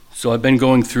So I've been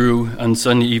going through on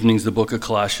Sunday evenings the book of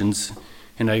Colossians,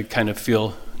 and I kind of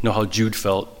know how Jude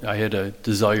felt. I had a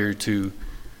desire to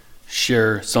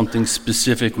share something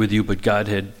specific with you, but God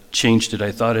had changed it.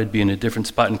 I thought I'd be in a different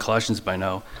spot in Colossians by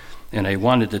now, and I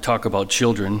wanted to talk about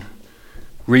children,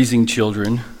 raising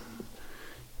children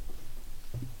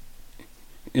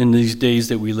in these days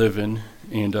that we live in.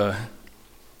 And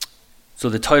so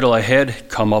the title I had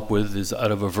come up with is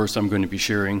out of a verse I'm going to be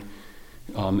sharing,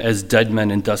 as dead men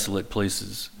in desolate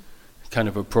places. Kind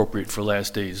of appropriate for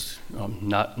last days,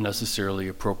 not necessarily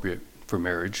appropriate for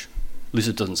marriage. At least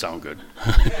it doesn't sound good.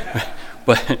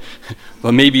 but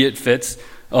maybe it fits.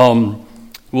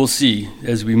 We'll see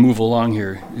as we move along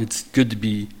here. It's good to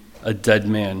be a dead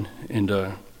man,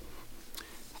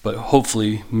 but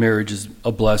hopefully marriage is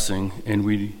a blessing, and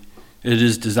it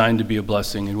is designed to be a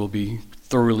blessing, and we'll be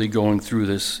thoroughly going through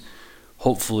this,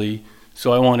 hopefully.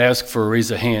 So I won't ask for a raise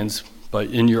of hands, but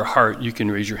in your heart you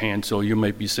can raise your hand. So you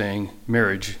might be saying,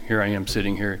 marriage, here I am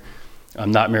sitting here.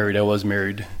 I'm not married, I was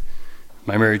married.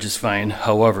 My marriage is fine,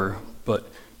 however,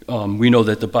 but we know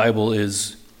that the Bible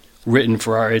is written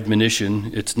for our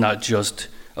admonition. It's not just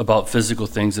about physical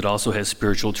things, it also has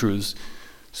spiritual truths.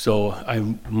 So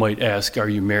I might ask, are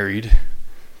you married?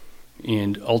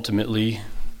 And ultimately,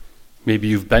 maybe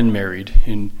you've been married.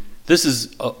 And this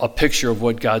is a picture of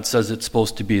what God says it's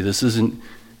supposed to be. This isn't,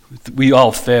 we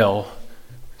all fail.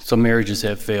 Some marriages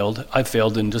have failed. I've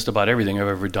failed in just about everything I've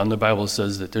ever done. The Bible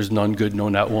says that there's none good, no,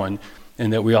 not one,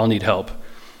 and that we all need help.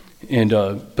 And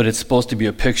but it's supposed to be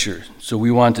a picture. So we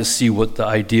want to see what the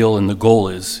ideal and the goal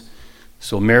is.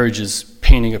 So marriage is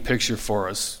painting a picture for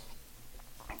us.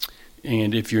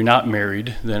 And if you're not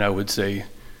married, then I would say,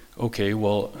 okay,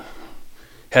 well,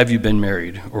 have you been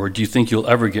married? Or do you think you'll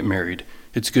ever get married?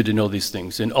 It's good to know these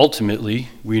things. And ultimately,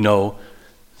 we know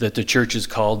that the church is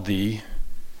called the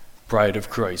bride of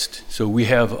Christ. So we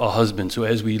have a husband. So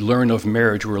as we learn of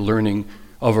marriage, we're learning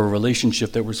of a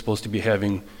relationship that we're supposed to be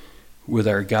having with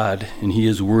our God, and he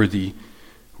is worthy.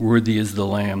 Worthy is the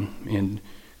Lamb. And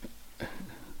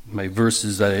my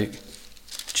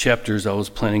chapters I was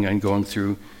planning on going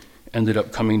through ended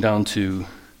up coming down to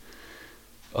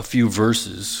a few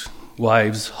verses: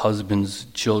 wives, husbands,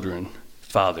 children,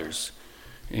 fathers.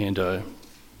 And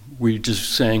we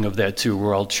just sang of that too.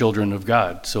 We're all children of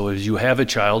God. So as you have a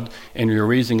child and you're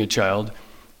raising a child,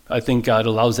 I think God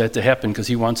allows that to happen because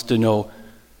he wants us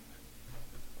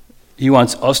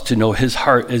to know his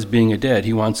heart as being a dad.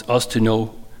 He wants us to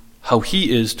know how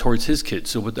he is towards his kids.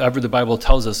 So whatever the Bible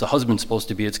tells us a husband's supposed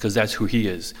to be, it's because that's who he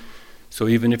is. So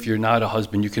even if you're not a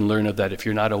husband, you can learn of that. If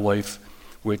you're not a wife,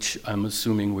 which I'm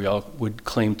assuming we all would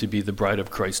claim to be the bride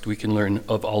of Christ, we can learn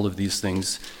of all of these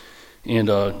things. And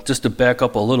just to back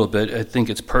up a little bit, I think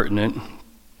it's pertinent.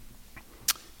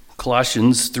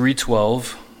 Colossians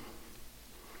 3:12.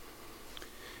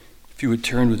 If you would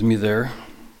turn with me there.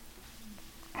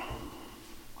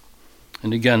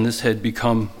 And again, this had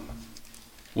become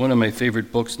one of my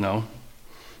favorite books now.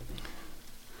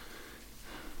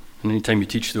 And anytime you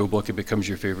teach through a book, it becomes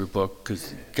your favorite book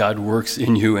because God works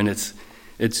in you, and it's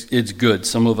good.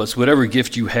 Some of us, whatever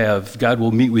gift you have, God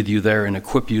will meet with you there and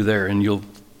equip you there, and you'll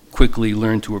quickly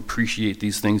learn to appreciate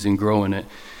these things and grow in it.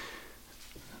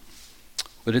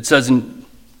 But it says in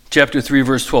chapter 3,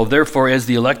 verse 12, "Therefore, as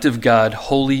the elect of God,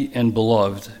 holy and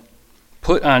beloved,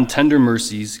 put on tender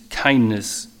mercies,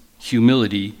 kindness,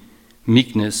 humility,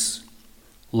 meekness,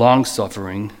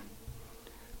 long-suffering,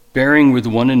 bearing with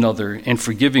one another and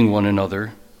forgiving one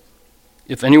another.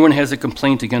 If anyone has a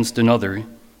complaint against another,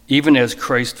 even as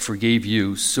Christ forgave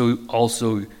you, so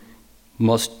also you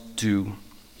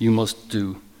must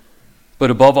do. But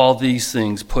above all these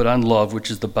things, put on love, which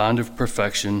is the bond of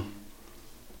perfection."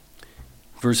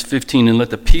 Verse 15, "And let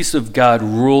the peace of God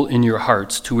rule in your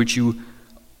hearts, to which you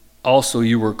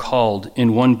were called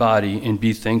in one body, and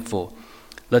be thankful."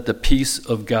 Let the peace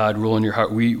of God rule in your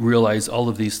heart. We realize all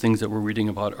of these things that we're reading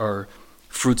about are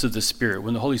fruits of the Spirit.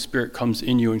 When the Holy Spirit comes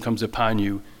in you and comes upon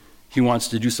you, he wants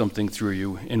to do something through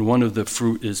you, and one of the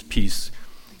fruit is peace.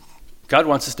 God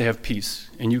wants us to have peace,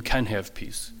 and you can have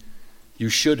peace. You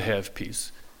should have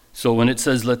peace. So when it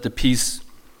says let the peace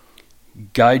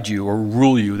guide you or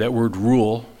rule you, that word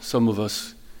rule, some of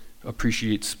us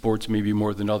appreciate sports maybe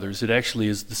more than others. It actually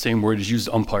is the same word as used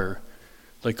umpire,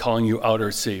 like calling you out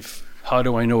or safe. How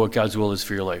do I know what God's will is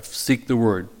for your life? Seek the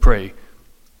word, pray,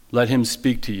 let him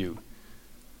speak to you.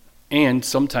 And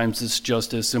sometimes it's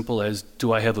just as simple as,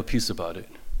 do I have a peace about it?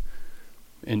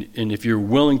 And if you're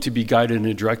willing to be guided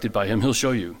and directed by him, he'll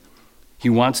show you. He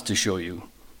wants to show you.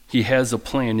 He has a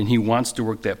plan, and he wants to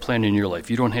work that plan in your life.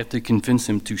 You don't have to convince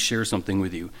him to share something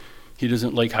with you. He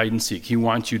doesn't like hide and seek. He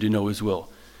wants you to know his will.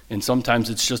 And sometimes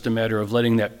it's just a matter of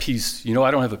letting that peace, I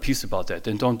don't have a peace about that,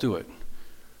 then don't do it.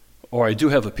 Or I do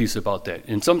have a peace about that.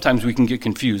 And sometimes we can get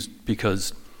confused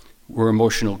because we're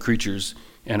emotional creatures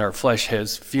and our flesh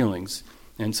has feelings.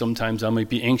 And sometimes I might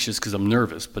be anxious because I'm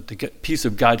nervous, but the peace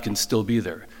of God can still be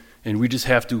there. And we just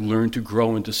have to learn to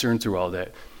grow and discern through all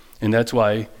that. And that's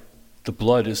why the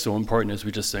blood is so important, as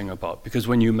we just sang about. Because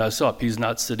when you mess up, he's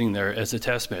not sitting there as a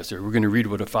taskmaster. We're going to read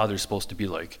what a father's supposed to be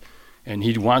like. And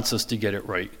he wants us to get it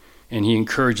right. And he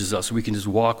encourages us so we can just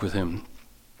walk with him.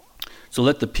 So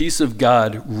let the peace of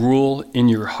God rule in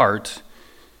your heart,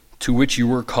 to which you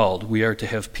were called. We are to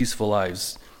have peaceful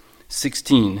lives.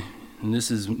 16, and this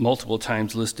is multiple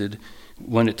times listed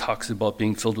when it talks about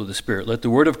being filled with the Spirit. Let the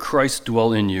word of Christ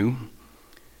dwell in you.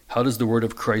 How does the word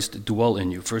of Christ dwell in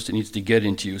you? First, it needs to get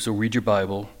into you, so read your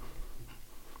Bible.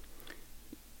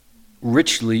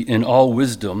 Richly in all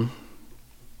wisdom,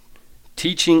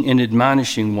 teaching and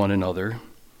admonishing one another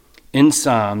in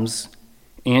psalms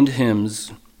and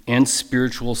hymns and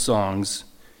spiritual songs,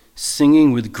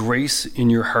 singing with grace in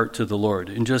your heart to the Lord.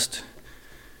 And just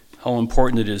how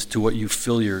important it is to what you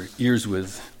fill your ears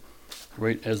with.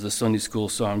 Right as the Sunday school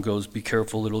song goes, be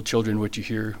careful, little children, what you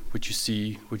hear, what you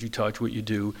see, what you touch, what you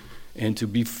do, and to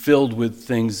be filled with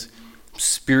things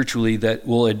spiritually that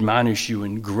will admonish you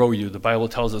and grow you. The Bible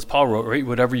tells us, Paul wrote, right,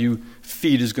 whatever you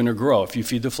feed is going to grow. If you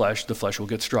feed the flesh will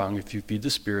get strong. If you feed the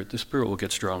Spirit will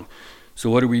get strong. So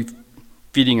what are we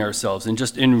feeding ourselves? And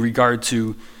just in regard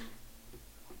to,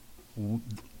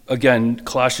 again,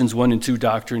 Colossians 1 and 2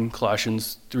 doctrine,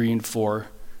 Colossians 3 and 4,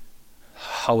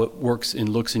 how it works and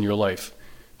looks in your life,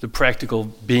 the practical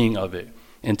being of it.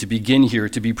 And to begin here,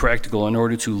 to be practical in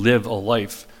order to live a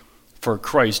life for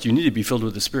Christ, you need to be filled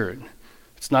with the Spirit.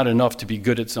 It's not enough to be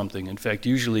good at something. In fact,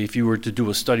 usually if you were to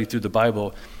do a study through the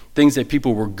Bible, things that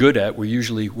people were good at were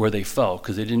usually where they fell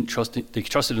because they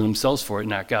trusted in themselves for it,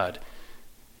 not God.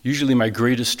 Usually my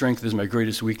greatest strength is my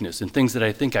greatest weakness. And things that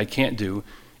I think I can't do,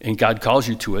 and God calls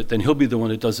you to it, then he'll be the one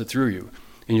that does it through you.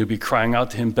 And you'll be crying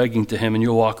out to him, begging to him, and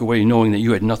you'll walk away knowing that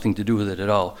you had nothing to do with it at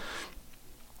all.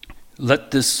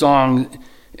 Let this song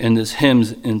and this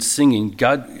hymns and singing,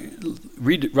 God,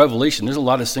 read Revelation. There's a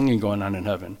lot of singing going on in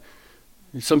heaven.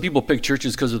 Some people pick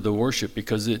churches because of the worship,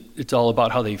 because it's all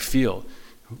about how they feel.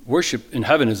 Worship in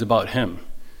heaven is about him.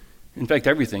 In fact,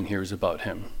 everything here is about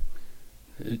him.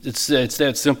 It's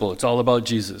that simple. It's all about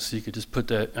Jesus. You could just put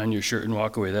that on your shirt and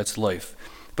walk away. That's life.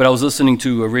 But I was listening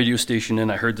to a radio station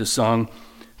and I heard this song,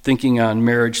 thinking on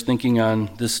marriage, thinking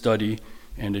on this study,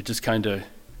 and it just kind of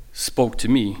spoke to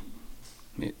me.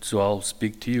 So I'll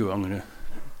speak to you.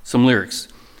 Some lyrics.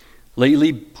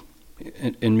 Lately,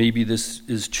 and maybe this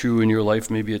is true in your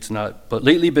life, maybe it's not, but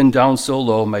lately been down so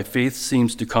low, my faith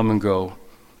seems to come and go.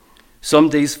 Some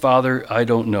days, Father, I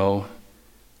don't know,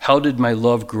 how did my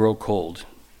love grow cold?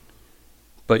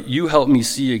 But you help me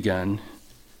see again,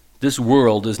 this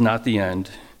world is not the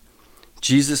end.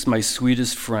 Jesus, my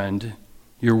sweetest friend,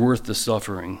 you're worth the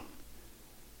suffering.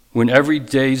 When every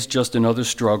day's just another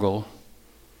struggle,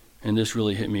 and this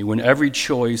really hit me, when every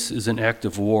choice is an act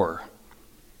of war,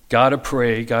 gotta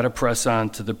pray, gotta press on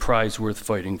to the prize worth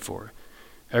fighting for.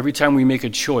 Every time we make a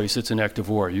choice, it's an act of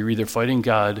war. You're either fighting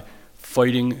God,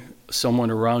 fighting someone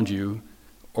around you,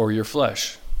 or your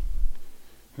flesh.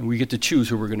 And we get to choose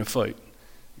who we're going to fight.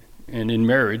 And in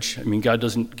marriage, God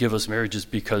doesn't give us marriages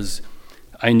because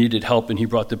I needed help and he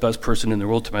brought the best person in the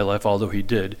world to my life, although he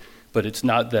did. But it's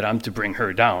not that I'm to bring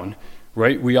her down,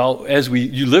 right?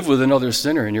 You live with another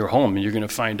sinner in your home, and you're going to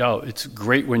find out. It's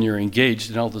great when you're engaged,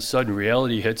 and all of a sudden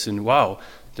reality hits, and wow,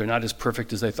 they're not as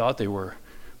perfect as they thought they were.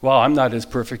 Wow, I'm not as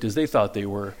perfect as they thought they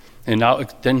were. And now,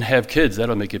 then have kids.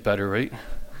 That'll make it better, right?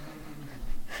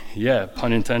 Yeah,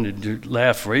 pun intended.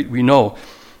 Laugh, right? We know.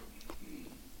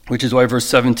 Which is why verse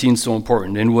 17 is so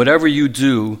important. And whatever you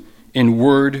do in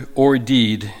word or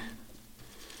deed,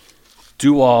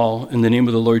 do all in the name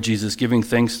of the Lord Jesus, giving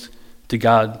thanks to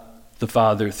God the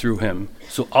Father through him.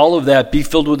 So all of that, be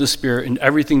filled with the Spirit in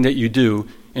everything that you do,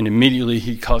 and immediately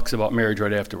he talks about marriage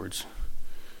right afterwards.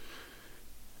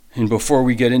 And before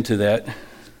we get into that,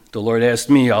 the Lord asked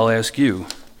me, I'll ask you.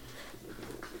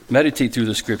 Meditate through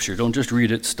the scripture. Don't just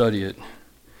read it, study it.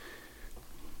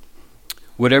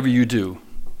 Whatever you do,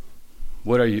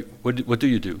 what do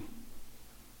you do?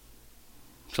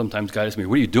 Sometimes God asks me,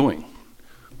 what are you doing?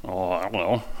 Oh, I don't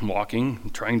know. I'm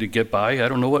walking, trying to get by. I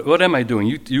don't know. What am I doing?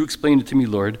 You explain it to me,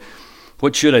 Lord.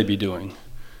 What should I be doing?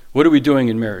 What are we doing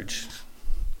in marriage?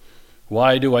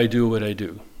 Why do I do what I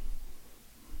do?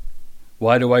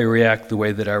 Why do I react the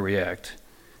way that I react?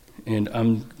 And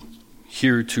I'm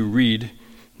here to read,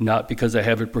 not because I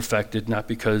have it perfected, not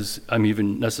because I'm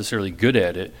even necessarily good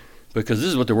at it, because this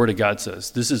is what the Word of God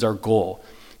says. This is our goal,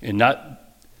 and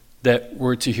not that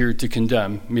we're here to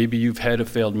condemn. Maybe you've had a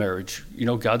failed marriage.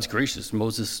 God's gracious.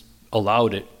 Moses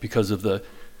allowed it because of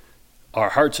our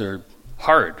hearts are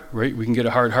hard, right? We can get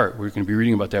a hard heart. We're going to be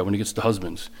reading about that when it gets to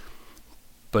husbands.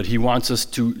 But he wants us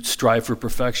to strive for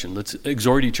perfection. Let's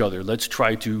exhort each other. Let's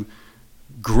try to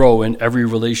grow in every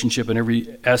relationship and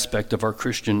every aspect of our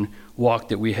Christian walk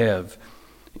that we have.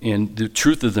 And the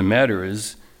truth of the matter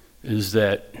is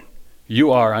that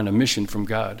you are on a mission from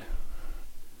God.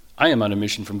 I am on a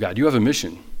mission from God. You have a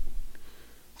mission.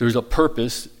 There's a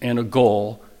purpose and a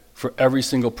goal for every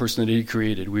single person that he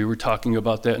created. We were talking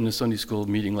about that in the Sunday school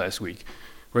meeting last week.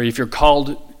 Right? If you're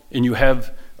called and you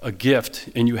have a gift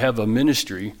and you have a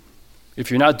ministry,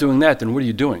 if you're not doing that, then what are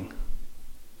you doing?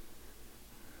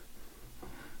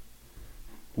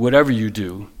 Whatever you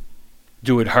do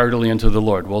it heartily unto the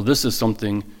Lord. Well, this is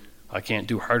something I can't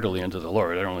do heartily unto the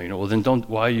Lord. I don't really know. Well, then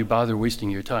why you bother wasting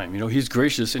your time? He's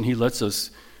gracious and he lets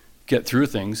us get through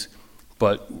things,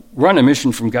 but we're on a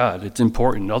mission from God. It's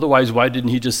important. Otherwise, why didn't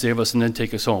he just save us and then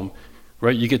take us home?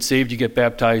 Right? You get saved, you get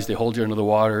baptized, they hold you under the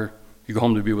water, you go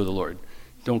home to be with the Lord.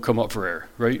 Don't come up for air,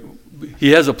 right?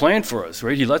 He has a plan for us,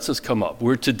 right? He lets us come up.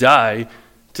 We're to die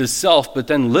to self, but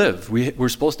then live. We're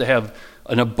supposed to have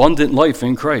an abundant life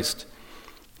in Christ.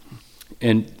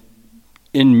 And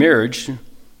in marriage,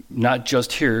 not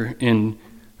just here, in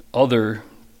other,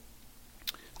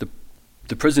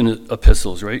 the prison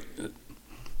epistles, right?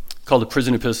 Called the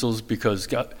prison epistles because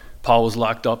Paul was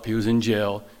locked up, he was in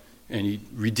jail, and he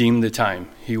redeemed the time.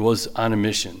 He was on a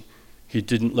mission. He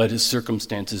didn't let his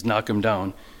circumstances knock him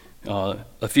down.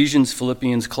 Ephesians,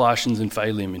 Philippians, Colossians, and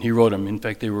Philemon. He wrote them. In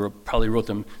fact, probably wrote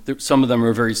them. Some of them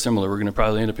are very similar. We're going to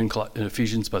probably end up in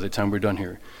Ephesians by the time we're done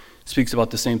here. Speaks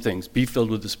about the same things. Be filled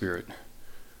with the Spirit.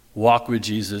 Walk with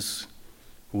Jesus.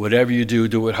 Whatever you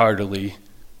do it heartily.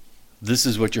 This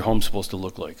is what your home's supposed to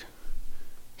look like.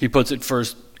 He puts it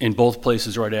first in both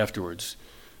places right afterwards.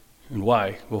 And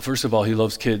why? Well, first of all, he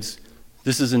loves kids.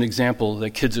 This is an example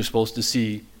that kids are supposed to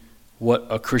see what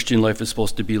a Christian life is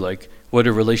supposed to be like, what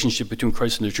a relationship between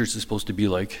Christ and the church is supposed to be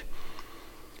like.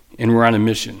 And we're on a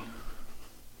mission.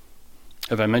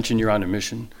 Have I mentioned you're on a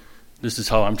mission? This is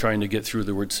how I'm trying to get through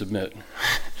the word submit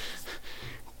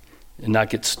and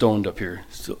not get stoned up here.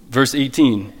 So, verse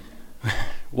 18,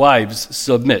 wives,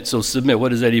 submit. So submit, what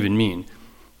does that even mean?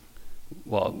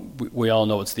 Well, we all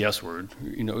know it's the S word.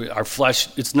 Our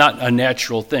flesh, it's not a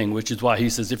natural thing, which is why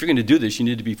he says, if you're going to do this, you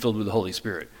need to be filled with the Holy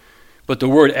Spirit. But the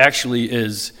word actually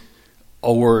is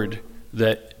a word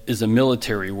that is a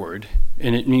military word,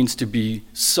 and it means to be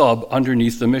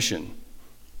underneath the mission.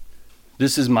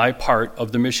 This is my part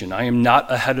of the mission. I am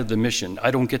not ahead of the mission.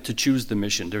 I don't get to choose the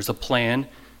mission. There's a plan.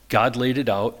 God laid it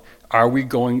out. Are we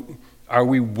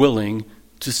willing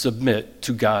to submit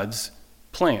to God's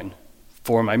plan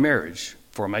for my marriage,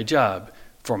 for my job,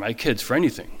 for my kids, for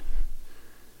anything?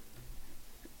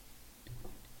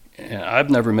 And I've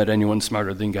never met anyone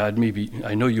smarter than God. Maybe,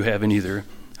 I know you haven't either.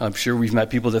 I'm sure we've met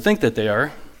people that think that they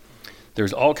are.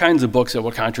 There's all kinds of books that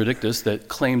will contradict us that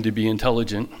claim to be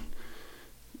intelligent.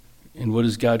 And what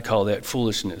does God call that?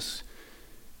 Foolishness.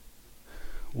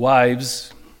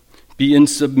 Wives, be in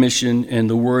submission, and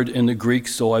the word in the Greek,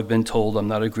 so I've been told, I'm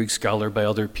not a Greek scholar by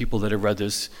other people that have read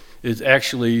this, it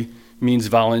actually means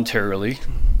voluntarily.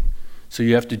 So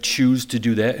you have to choose to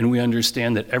do that, and we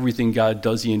understand that everything God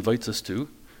does, he invites us to.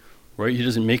 Right? He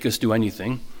doesn't make us do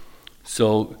anything.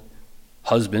 So,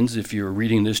 husbands, if you're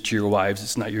reading this to your wives,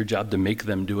 it's not your job to make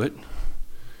them do it.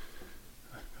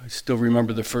 I still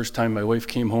remember the first time my wife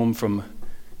came home from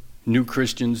New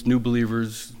Christians, New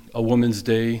Believers, a Women's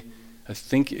Day. I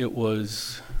think it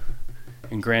was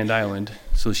in Grand Island,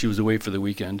 so she was away for the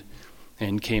weekend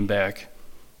and came back.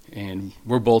 And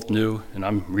we're both new, and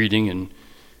I'm reading, and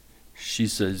she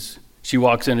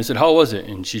walks in and said, how was it?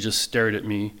 And she just stared at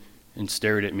me, and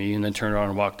then turned around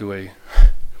and walked away.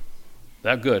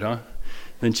 That good, huh?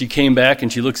 Then she came back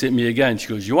and she looks at me again. She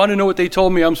goes, you want to know what they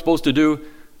told me I'm supposed to do?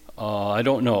 I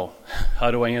don't know.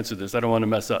 How do I answer this? I don't want to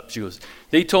mess up. She goes,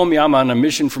 they told me I'm on a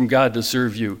mission from God to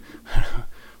serve you.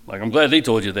 I'm glad they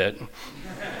told you that.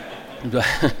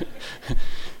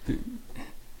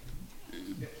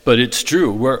 But it's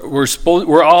true.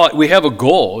 We have a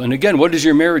goal. And again, what is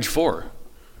your marriage for?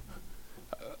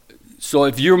 So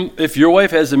if your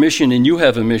wife has a mission and you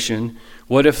have a mission,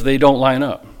 what if they don't line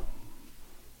up?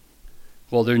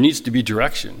 Well, there needs to be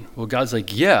direction. Well, God's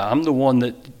like, yeah, I'm the one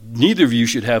that neither of you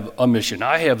should have a mission.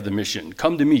 I have the mission.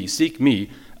 Come to me, seek me.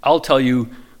 I'll tell you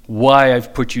why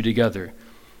I've put you together.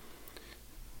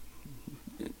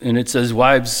 And it says,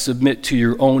 wives, submit to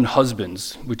your own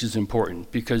husbands, which is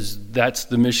important because that's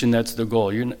the mission, that's the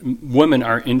goal. Women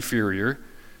are inferior.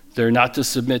 They're not to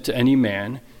submit to any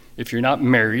man. If you're not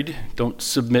married, don't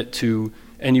submit to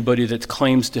anybody that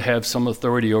claims to have some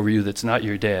authority over you that's not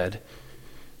your dad.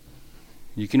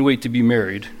 You can wait to be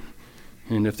married.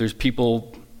 And if there's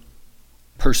people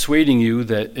persuading you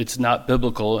that it's not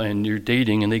biblical and you're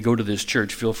dating and they go to this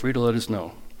church, feel free to let us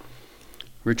know.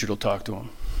 Richard will talk to them.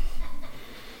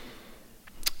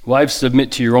 Wives,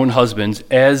 submit to your own husbands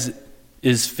as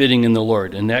is fitting in the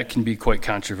Lord, and that can be quite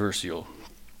controversial.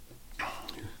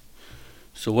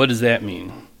 So what does that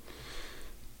mean?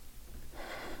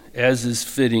 As is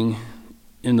fitting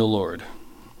in the Lord.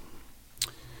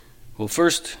 Well,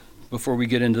 first, before we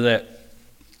get into that,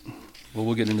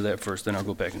 we'll get into that first, then I'll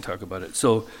go back and talk about it.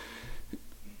 So,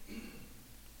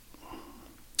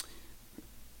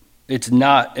 it's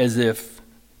not as if,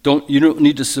 you don't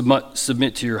need to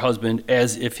submit to your husband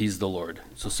as if he's the Lord.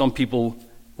 So some people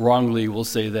wrongly will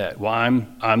say that. Well,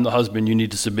 I'm the husband, you need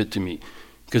to submit to me.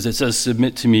 Because it says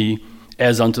submit to me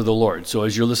as unto the Lord. So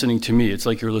as you're listening to me, it's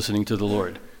like you're listening to the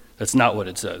Lord. That's not what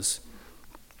it says.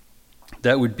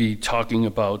 That would be talking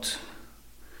about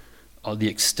the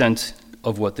extent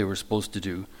of what they were supposed to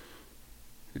do.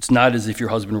 It's not as if your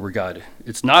husband were God.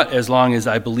 It's not as long as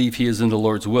I believe he is in the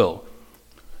Lord's will.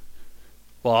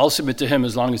 Well, I'll submit to him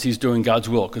as long as he's doing God's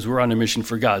will, because we're on a mission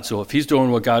for God. So if he's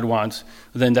doing what God wants,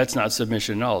 then that's not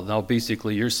submission at all. Now,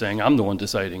 basically, you're saying I'm the one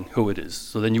deciding who it is.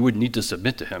 So then you wouldn't need to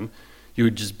submit to him. You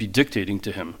would just be dictating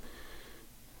to him.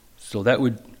 So that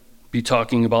would be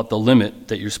talking about the limit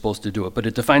that you're supposed to do it. But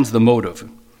it defines the motive.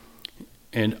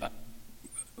 And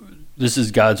this is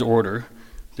God's order.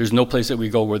 There's no place that we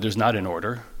go where there's not an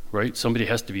order, right? Somebody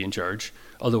has to be in charge.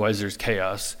 Otherwise, there's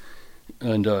chaos.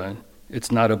 And it's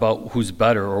not about who's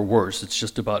better or worse. It's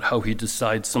just about how he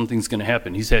decides something's going to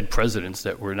happen. He's had presidents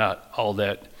that were not all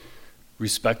that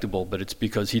respectable, but it's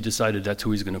because he decided that's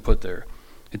who he's going to put there.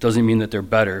 It doesn't mean that they're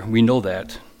better. We know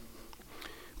that.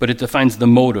 But it defines the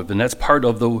motive, and that's part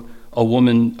of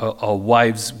a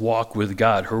wife's walk with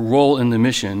God. Her role in the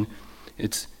mission,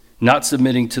 it's not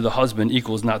submitting to the husband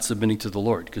equals not submitting to the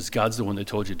Lord, because God's the one that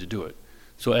told you to do it.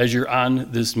 So as you're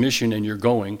on this mission and you're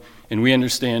going, and we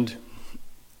understand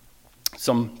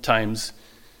sometimes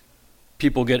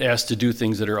people get asked to do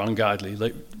things that are ungodly.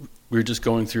 Like we were just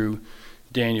going through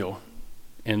Daniel,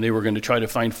 and they were going to try to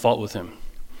find fault with him.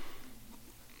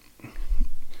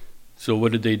 So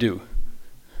what did they do?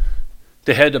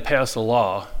 They had to pass a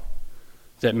law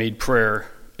that made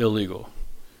prayer illegal.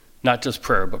 Not just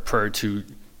prayer, but prayer to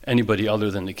anybody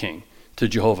other than the king, to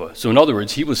Jehovah. So in other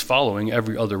words, he was following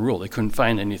every other rule. They couldn't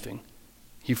find anything.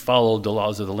 He followed the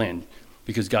laws of the land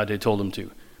because God had told him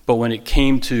to. But when it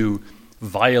came to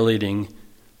violating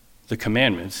the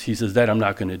commandments, he says, that I'm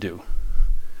not going to do.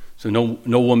 So no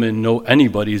woman, no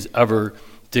anybody's ever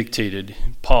dictated.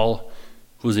 Paul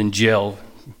was in jail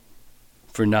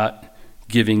for not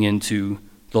giving into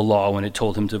the law when it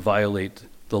told him to violate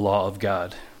the law of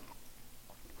God.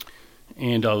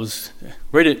 And I was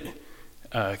right at,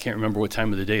 I can't remember what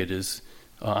time of the day it is,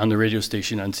 on the radio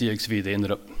station on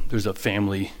CXV. There's a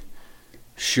family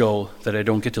show that I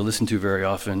don't get to listen to very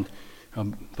often.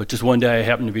 But just one day I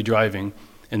happened to be driving,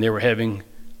 and they were having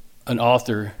an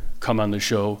author come on the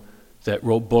show that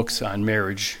wrote books on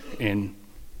marriage and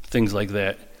things like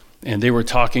that. And they were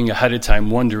talking ahead of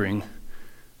time, wondering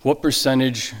what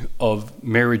percentage of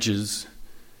marriages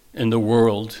in the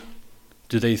world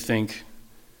do they think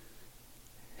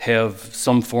have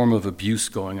some form of abuse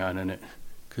going on in it?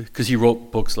 Because he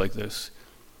wrote books like this.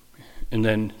 And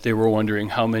then they were wondering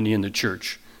how many in the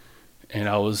church. And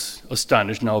I was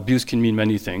astonished. Now, abuse can mean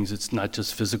many things. It's not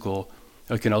just physical.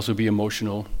 It can also be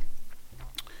emotional.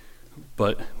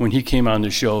 But when he came on the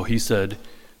show, he said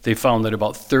they found that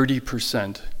about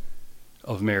 30%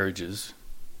 of marriages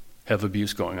have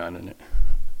abuse going on in it,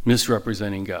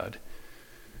 misrepresenting God,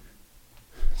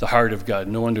 the heart of God.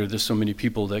 No wonder there's so many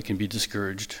people that can be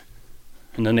discouraged.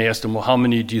 And then they asked him, well, how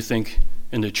many do you think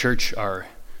in the church are?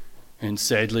 And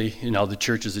sadly, the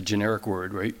church is a generic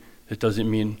word, right? It doesn't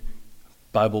mean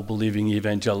Bible-believing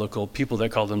evangelical people that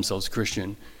call themselves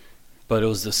Christian, but it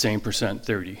was the same percent,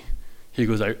 30. He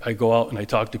goes, I go out and I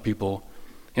talk to people,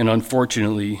 and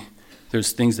unfortunately,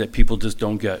 there's things that people just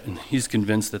don't get, and he's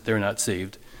convinced that they're not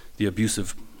saved, the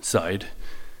abusive side.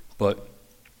 But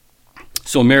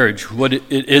so marriage, what it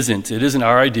isn't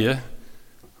our idea,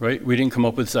 right? We didn't come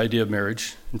up with this idea of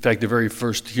marriage. In fact, the very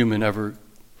first human ever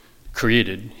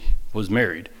created was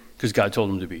married because God told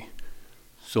him to be.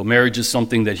 So marriage is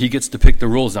something that he gets to pick the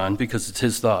rules on because it's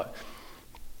his thought.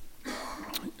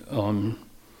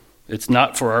 It's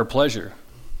not for our pleasure.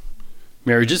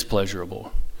 Marriage is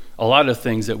pleasurable. A lot of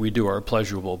things that we do are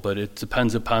pleasurable, but it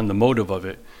depends upon the motive of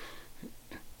it.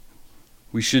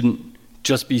 We shouldn't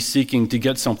just be seeking to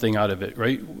get something out of it,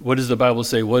 right? What does the Bible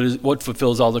say? What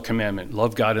fulfills all the commandment?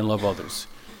 Love God and love others.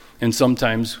 And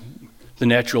sometimes the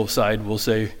natural side will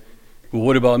say, well,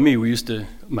 what about me?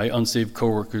 My unsaved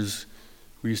coworkers,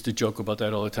 we used to joke about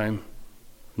that all the time.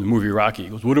 In the movie Rocky, he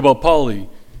goes, what about Paulie?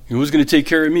 Who's going to take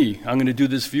care of me? I'm going to do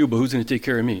this for you, but who's going to take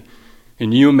care of me?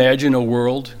 And you imagine a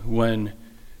world when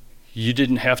you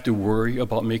didn't have to worry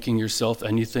about making yourself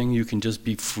anything. You can just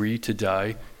be free to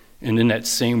die. And in that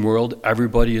same world,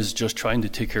 everybody is just trying to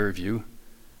take care of you.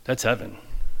 That's heaven.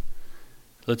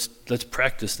 Let's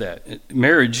practice that.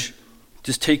 Marriage,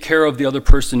 just take care of the other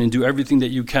person and do everything that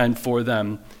you can for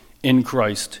them in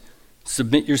Christ.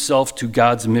 Submit yourself to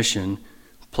God's mission.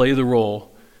 Play the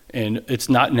role. And it's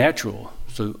not natural.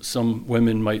 So some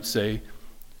women might say,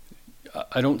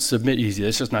 I don't submit easy.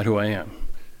 That's just not who I am.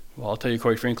 Well, I'll tell you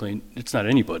quite frankly, it's not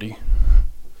anybody.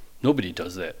 Nobody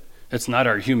does that. That's not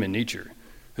our human nature.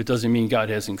 It doesn't mean God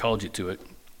hasn't called you to it.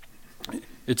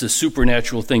 It's a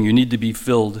supernatural thing. You need to be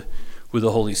filled with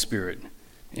the Holy Spirit.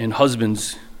 And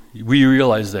husbands, we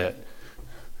realize that.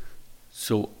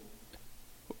 So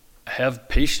have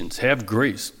patience, have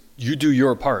grace. You do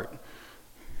your part.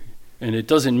 And it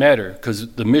doesn't matter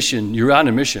because the mission, you're on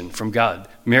a mission from God.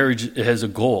 Marriage has a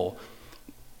goal.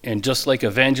 And just like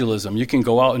evangelism, you can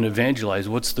go out and evangelize.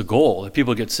 What's the goal? That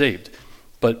people get saved.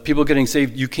 But people getting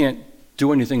saved, you can't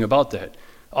do anything about that.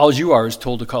 All you are is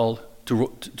told to call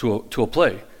to a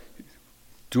play.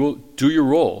 Do your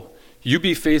role. You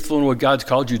be faithful in what God's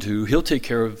called you to. He'll take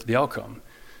care of the outcome.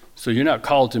 So you're not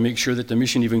called to make sure that the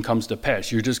mission even comes to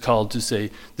pass. You're just called to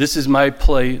say, this is my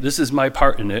play, this is my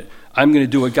part in it. I'm going to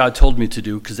do what God told me to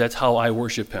do because that's how I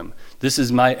worship him. This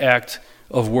is my act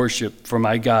of worship for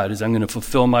my God, is I'm going to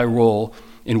fulfill my role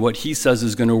in what he says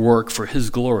is going to work for his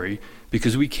glory,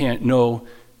 because we can't know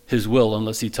his will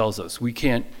unless he tells us. We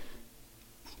can't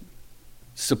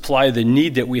supply the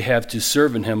need that we have to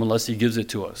serve in him unless he gives it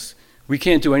to us. We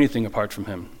can't do anything apart from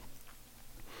him.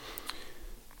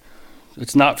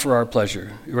 It's not for our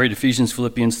pleasure. Right? Ephesians,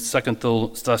 Philippians,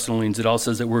 2 Thessalonians, it all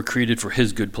says that we're created for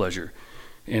his good pleasure.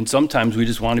 And sometimes we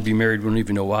just want to be married, we don't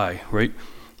even know why, right?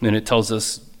 And it tells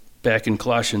us back in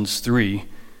Colossians 3,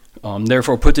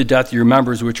 therefore put to death your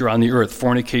members which are on the earth,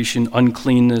 fornication,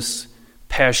 uncleanness,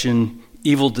 passion,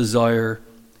 evil desire,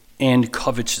 and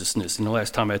covetousness. And the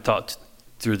last time I thought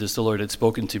through this, the Lord had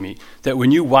spoken to me, that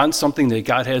when you want something that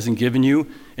God hasn't given you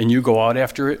and you go out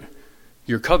after it,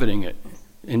 you're coveting it.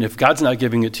 And if God's not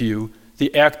giving it to you,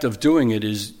 the act of doing it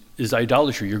is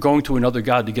idolatry. You're going to another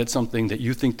God to get something that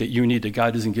you think that you need that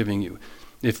God isn't giving you.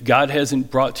 If God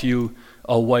hasn't brought to you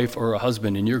a wife or a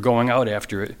husband and you're going out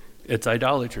after it, it's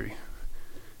idolatry.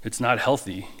 It's not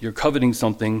healthy. You're coveting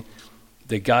something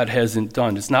that God hasn't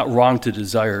done. It's not wrong to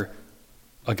desire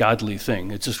a godly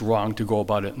thing. It's just wrong to go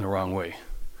about it in the wrong way.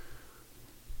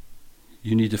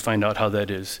 You need to find out how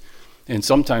that is. And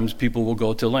sometimes people will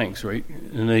go to lengths, right?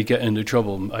 And they get into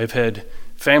trouble. I've had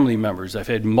family members, I've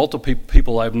had multiple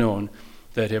people I've known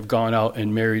that have gone out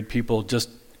and married people just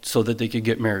so that they could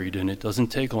get married. And it doesn't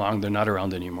take long. They're not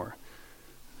around anymore.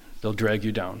 They'll drag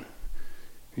you down.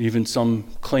 Even some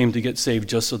claim to get saved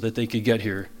just so that they could get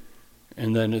here.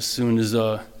 And then as soon as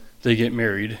they get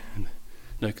married,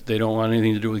 they don't want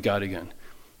anything to do with God again.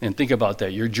 And think about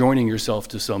that. You're joining yourself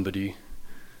to somebody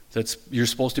you're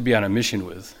supposed to be on a mission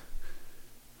with.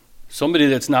 Somebody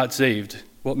that's not saved,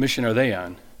 what mission are they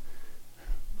on?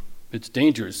 It's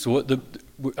dangerous. So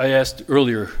I asked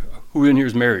earlier, who in here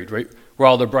is married, right? We're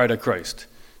all the bride of Christ.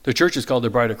 The church is called the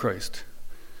bride of Christ.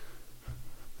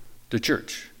 The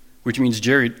church, which means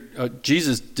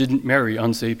Jesus didn't marry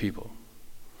unsaved people.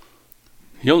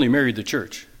 He only married the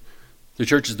church. The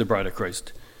church is the bride of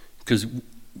Christ because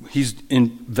he's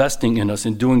investing in us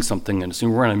and doing something in us,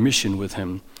 and we're on a mission with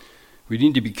him. We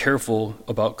need to be careful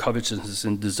about covetousness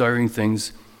and desiring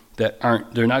things that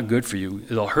they're not good for you.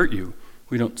 It'll hurt you.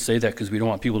 We don't say that because we don't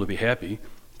want people to be happy,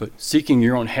 but seeking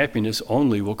your own happiness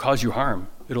only will cause you harm.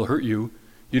 It'll hurt you.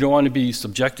 You don't want to be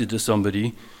subjected to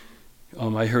somebody.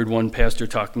 I heard one pastor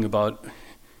talking about,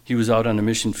 he was out on a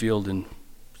mission field and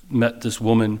met this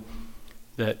woman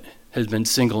that had been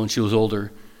single and she was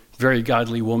older, very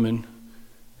godly woman,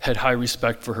 had high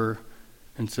respect for her,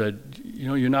 and said,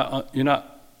 you're not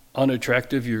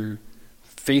unattractive, you're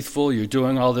faithful, you're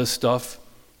doing all this stuff.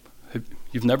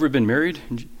 You've never been married?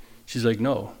 And she's like,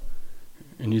 no.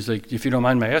 And he's like, if you don't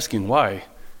mind my asking, why?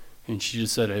 And she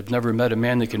just said, I've never met a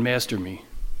man that can master me.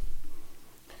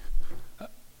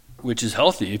 Which is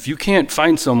healthy. If you can't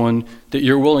find someone that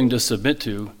you're willing to submit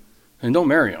to, then don't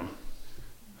marry him.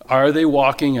 Are they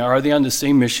walking? Are they on the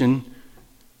same mission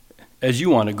as you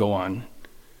want to go on?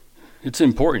 It's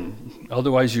important.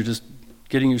 Otherwise, you're just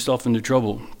getting yourself into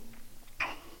trouble.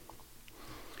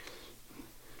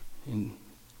 And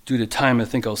due to time, I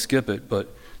think I'll skip it,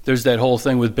 but there's that whole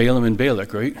thing with Balaam and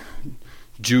Balak, right?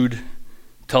 Jude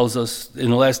tells us in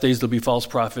the last days there'll be false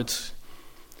prophets.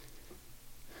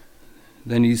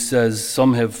 Then he says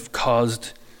some have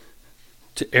caused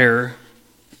to err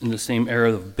in the same error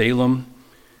of Balaam.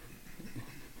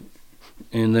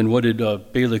 And then what did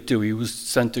Balak do? He was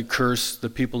sent to curse the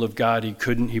people of God. He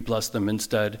couldn't. He blessed them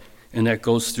instead. And that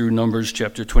goes through Numbers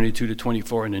chapter 22 to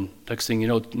 24. And then next thing you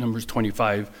know, Numbers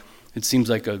 25, it seems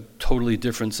like a totally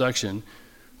different section.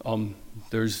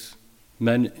 There's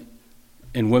men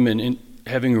and women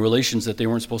having relations that they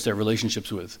weren't supposed to have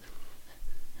relationships with.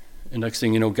 And next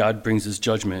thing you know, God brings his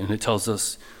judgment. And it tells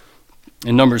us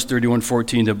in Numbers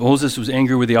 31:14 that Moses was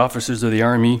angry with the officers of the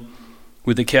army,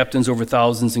 with the captains over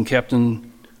thousands and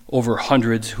captain over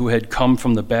hundreds who had come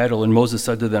from the battle. And Moses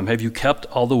said to them, have you kept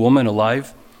all the women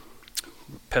alive?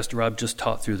 Pastor Rob just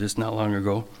taught through this not long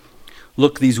ago.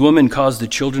 Look, these women caused the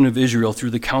children of Israel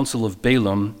through the counsel of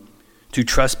Balaam to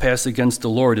trespass against the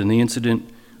Lord in the incident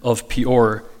of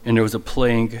Peor, and there was a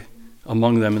plague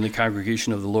among them in the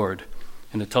congregation of the Lord.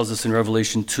 And it tells us in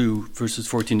Revelation 2, verses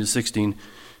 14 to 16,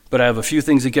 but I have a few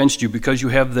things against you, because you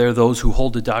have there those who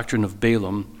hold the doctrine of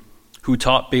Balaam, who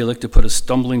taught Balak to put a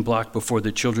stumbling block before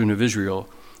the children of Israel,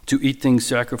 to eat things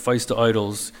sacrificed to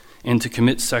idols, and to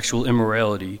commit sexual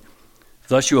immorality.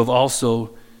 Thus you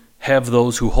have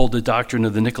those who hold the doctrine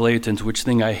of the Nicolaitans, which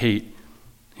thing I hate.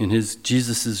 And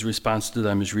Jesus' response to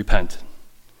them is repent.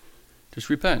 Just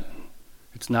repent.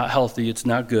 It's not healthy. It's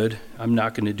not good. I'm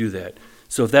not going to do that.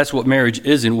 So if that's what marriage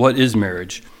is, and what is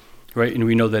marriage, right? And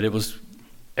we know that it was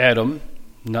Adam,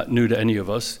 not new to any of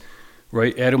us,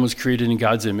 right? Adam was created in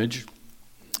God's image.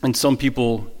 And some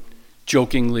people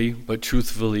jokingly but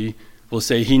truthfully will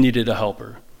say he needed a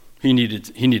helper. He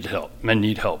needed help. Men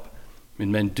need help. I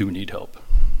mean, men do need help.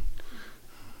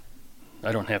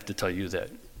 I don't have to tell you that.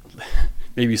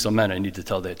 Maybe some men I need to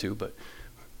tell that to, but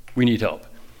we need help.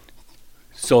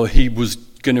 So he was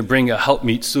going to bring a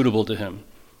helpmeet suitable to him.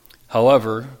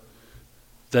 However,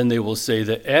 then they will say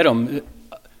that Adam,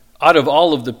 out of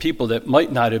all of the people that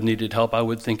might not have needed help, I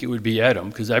would think it would be Adam,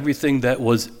 because everything that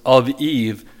was of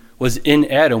Eve was in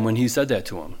Adam when he said that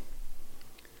to him.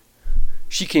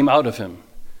 She came out of him.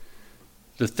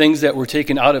 The things that were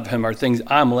taken out of him are things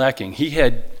I'm lacking. He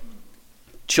had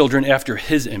children after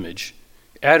his image.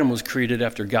 Adam was created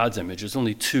after God's image. There's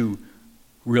only two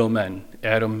real men,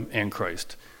 Adam and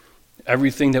Christ.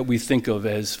 Everything that we think of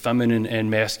as feminine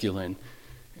and masculine.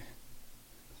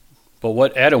 But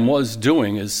what Adam was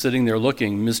doing is sitting there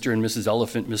looking, Mr. and Mrs.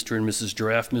 Elephant, Mr. and Mrs.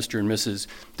 Giraffe, Mr. and Mrs.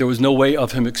 There was no way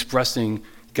of him expressing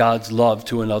God's love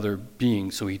to another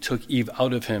being. So he took Eve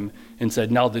out of him and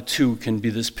said, now the two can be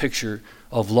this picture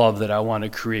of love that I want to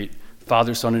create.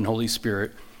 Father, Son, and Holy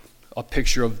Spirit. A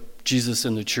picture of Jesus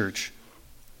in the church.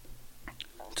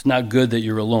 It's not good that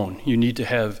you're alone. You need to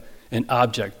have an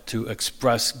object to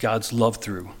express God's love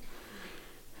through.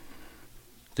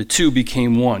 The two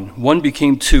became one. One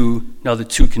became two. Now the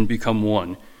two can become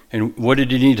one. And what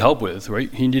did he need help with,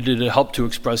 right? He needed help to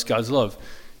express God's love.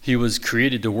 He was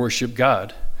created to worship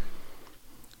God.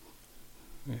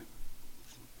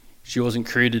 She wasn't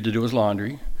created to do his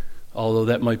laundry, although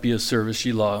that might be a service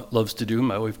she loves to do.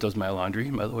 My wife does my laundry.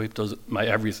 My wife does my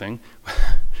everything.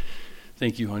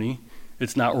 Thank you, honey.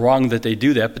 It's not wrong that they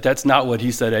do that, but that's not what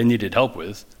he said I needed help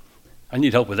with. I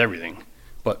need help with everything.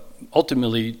 But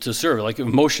ultimately, to serve, like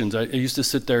emotions. I used to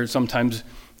sit there sometimes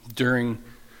during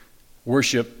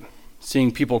worship,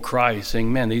 seeing people cry,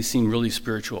 saying, man, they seem really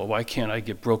spiritual. Why can't I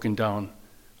get broken down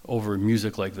over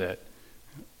music like that?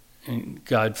 And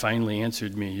God finally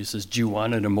answered me. He says, do you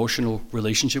want an emotional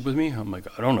relationship with me? I'm like,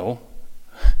 I don't know.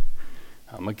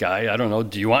 I'm a guy. I don't know.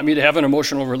 Do you want me to have an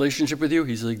emotional relationship with you?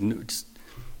 He's like, no,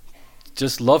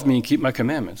 just love me and keep my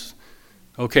commandments.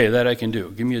 Okay, that I can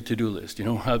do. Give me a to-do list.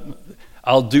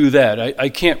 I'll do that. I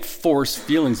can't force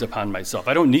feelings upon myself.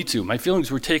 I don't need to. My feelings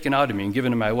were taken out of me and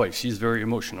given to my wife. She's very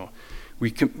emotional.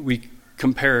 We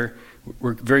compare.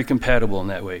 We're very compatible in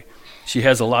that way. She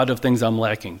has a lot of things I'm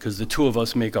lacking because the two of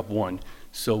us make up one.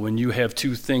 So when you have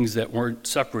two things that weren't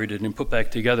separated and put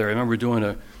back together, I remember doing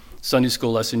a Sunday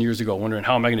school lesson years ago, wondering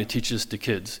how am I going to teach this to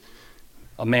kids?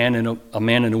 A man and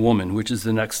a woman, which is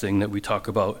the next thing that we talk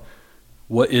about.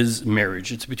 What is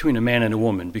marriage? It's between a man and a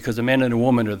woman, because a man and a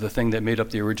woman are the thing that made up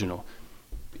the original.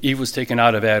 Eve was taken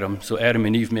out of Adam, so Adam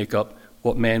and Eve make up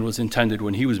what man was intended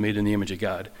when he was made in the image of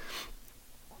God.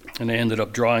 And I ended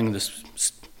up drawing this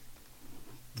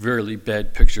really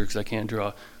bad picture because I can't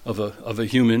draw of a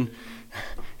human.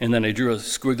 And then I drew a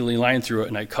squiggly line through it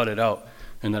and I cut it out.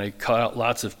 And then I cut out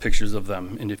lots of pictures of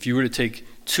them. And if you were to take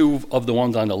two of the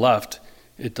ones on the left,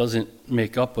 it doesn't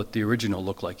make up what the original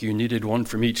looked like. You needed one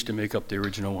from each to make up the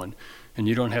original one. And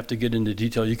you don't have to get into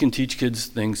detail. You can teach kids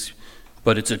things,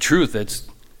 but it's a truth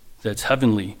that's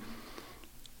heavenly.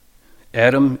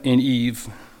 Adam and Eve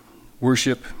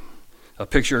worship a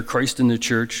picture of Christ in the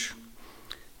church.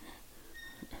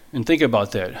 And think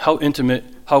about that. How intimate,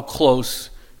 how close,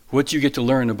 what you get to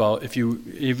learn about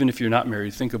even if you're not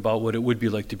married. Think about what it would be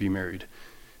like to be married.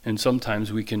 And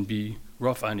sometimes we can be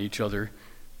rough on each other.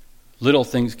 Little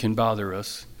things can bother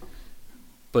us.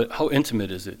 But how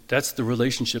intimate is it? That's the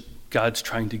relationship God's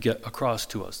trying to get across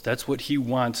to us. That's what he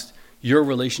wants your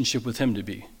relationship with him to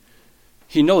be.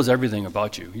 He knows everything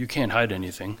about you. You can't hide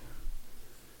anything.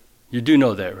 You do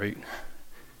know that, right?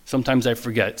 Sometimes I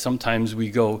forget. Sometimes we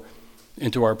go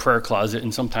into our prayer closet,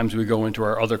 and sometimes we go into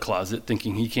our other closet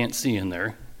thinking he can't see in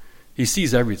there. He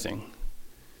sees everything.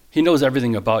 He knows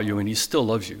everything about you, and he still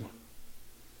loves you.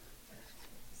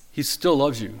 He still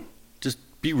loves you. Just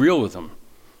be real with him.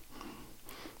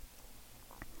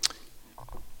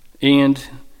 And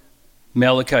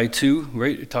Malachi 2,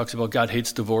 right? It talks about God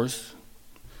hates divorce.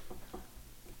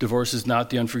 Divorce is not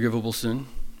the unforgivable sin.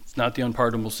 It's not the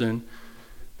unpardonable sin.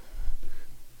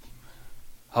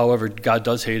 However, God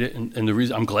does hate it, and the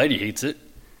reason I'm glad he hates it,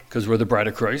 because we're the bride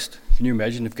of Christ. Can you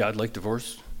imagine if God liked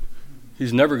divorce?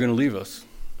 He's never going to leave us.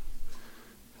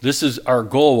 This is our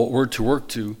goal, what we're to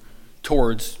work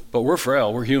towards, but we're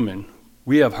frail, we're human.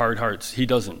 We have hard hearts. He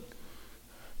doesn't.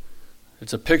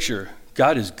 It's a picture.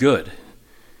 God is good.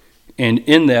 And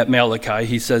in that Malachi,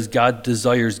 he says God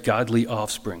desires godly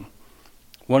offspring.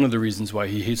 One of the reasons why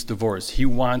he hates divorce, he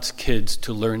wants kids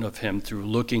to learn of him through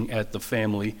looking at the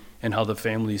family and how the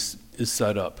family is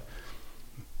set up.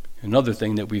 Another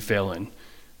thing that we fail in.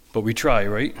 But we try,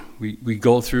 right? We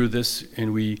go through this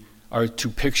and we are to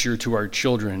picture to our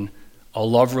children a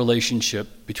love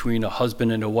relationship between a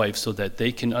husband and a wife so that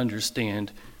they can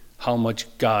understand how much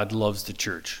God loves the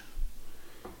church.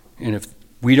 And if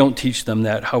we don't teach them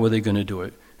that, how are they going to do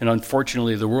it? And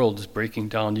unfortunately, the world is breaking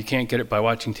down. You can't get it by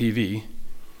watching TV.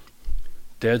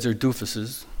 Dads are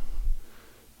doofuses.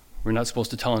 We're not supposed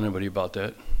to tell anybody about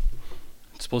that.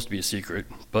 It's supposed to be a secret.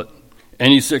 But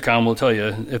any sitcom will tell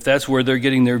you, if that's where they're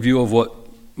getting their view of what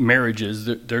marriage is,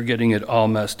 they're getting it all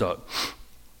messed up.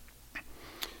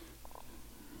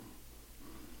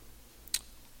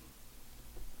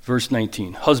 Verse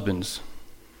 19, husbands,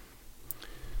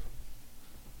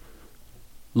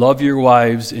 love your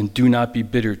wives and do not be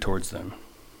bitter towards them.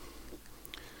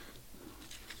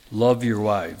 Love your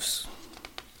wives.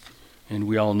 And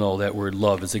we all know that word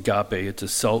love is agape. It's a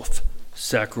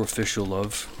self-sacrificial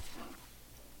love.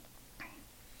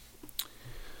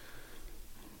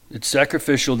 It's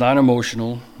sacrificial, not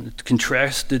emotional. It's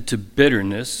contrasted to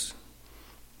bitterness.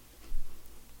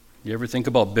 You ever think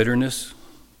about bitterness?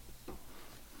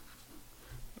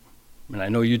 And I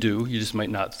know you do. You just might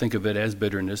not think of it as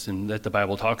bitterness and that the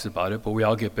Bible talks about it, but we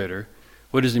all get bitter.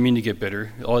 What does it mean to get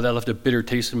bitter? Oh, that left a bitter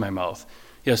taste in my mouth.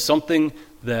 Yeah, something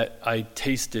that I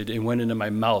tasted and went into my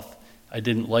mouth I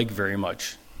didn't like very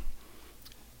much.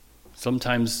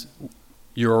 Sometimes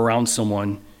you're around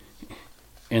someone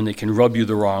and they can rub you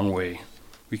the wrong way.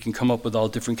 We can come up with all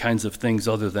different kinds of things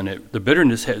other than it. The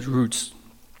bitterness has roots,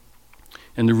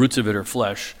 and the roots of it are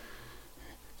flesh.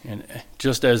 And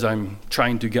just as I'm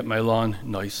trying to get my lawn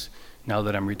nice, now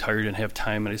that I'm retired and have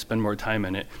time and I spend more time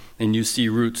in it, and you see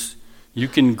roots, you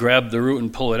can grab the root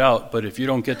and pull it out, but if you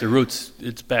don't get the roots,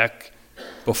 it's back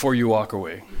before you walk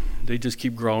away. They just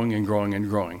keep growing and growing and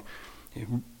growing.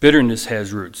 Bitterness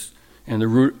has roots, and the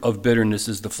root of bitterness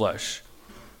is the flesh.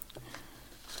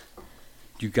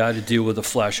 You got to deal with the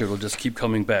flesh. It'll just keep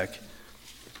coming back.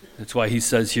 That's why he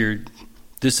says here,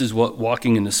 this is what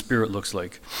walking in the Spirit looks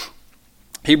like.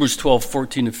 Hebrews 12,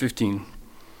 14 and 15,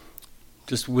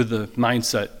 just with the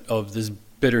mindset of this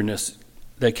bitterness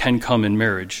that can come in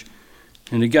marriage.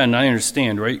 And again, I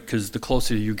understand, right? Because the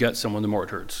closer you get someone, the more it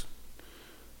hurts.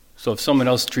 So if someone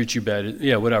else treats you bad,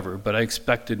 yeah, whatever, but I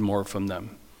expected more from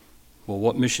them. Well,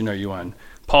 what mission are you on?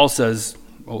 Paul says,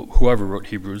 whoever wrote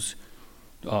Hebrews,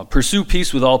 pursue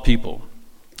peace with all people.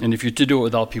 And if you're to do it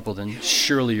with all people, then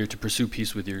surely you're to pursue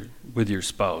peace with your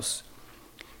spouse.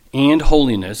 And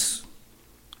holiness,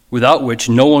 without which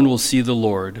no one will see the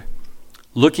Lord,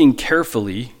 looking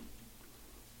carefully,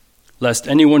 lest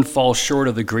anyone fall short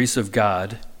of the grace of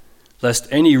God, lest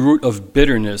any root of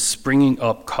bitterness springing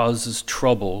up causes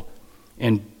trouble,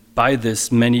 and by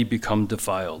this many become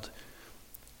defiled.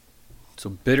 So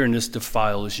bitterness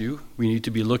defiles you. We need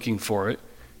to be looking for it.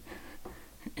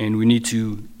 and we need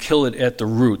to kill it at the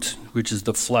root, which is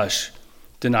the flesh.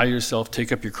 Deny yourself,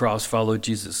 take up your cross, follow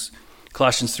Jesus.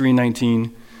 Colossians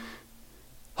 3:19,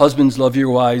 husbands, love your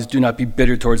wives, do not be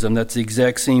bitter towards them. That's the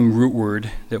exact same root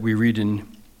word that we read in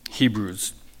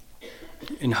Hebrews.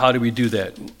 And how do we do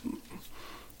that?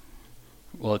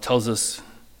 Well, it tells us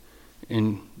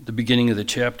in the beginning of the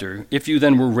chapter, if you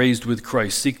then were raised with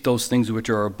Christ, seek those things which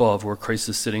are above, where Christ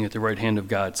is sitting at the right hand of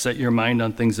God. Set your mind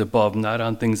on things above, not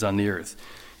on things on the earth.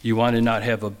 You want to not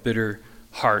have a bitter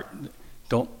heart.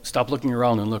 Don't stop looking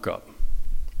around and look up.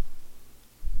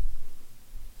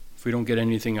 If we don't get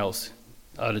anything else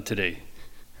out of today,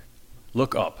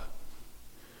 look up.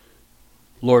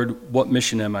 Lord, what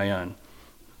mission am I on?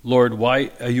 Lord,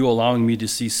 why are you allowing me to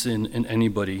see sin in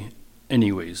anybody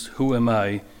anyways? Who am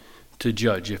I to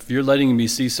judge? If you're letting me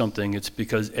see something, it's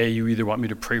because A, you either want me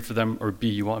to pray for them, or B,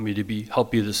 you want me to help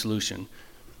be the solution.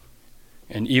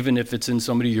 And even if it's in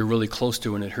somebody you're really close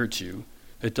to and it hurts you,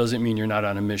 it doesn't mean you're not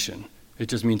on a mission. It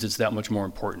just means it's that much more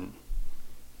important.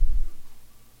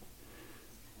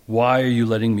 Why are you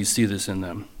letting me see this in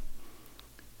them?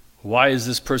 Why is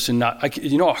this person not...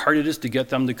 you know how hard it is to get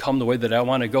them to come the way that I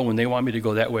want to go when they want me to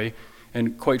go that way?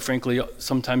 And quite frankly,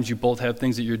 sometimes you both have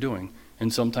things that you're doing,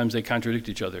 and sometimes they contradict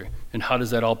each other. And how does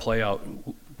that all play out?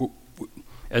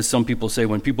 As some people say,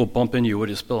 when people bump into you, what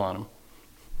do you spill on them?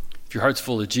 If your heart's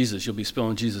full of Jesus, you'll be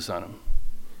spilling Jesus on them.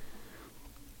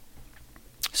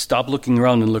 Stop looking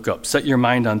around and look up. Set your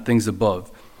mind on things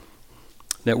above.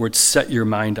 That word set your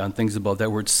mind on things above.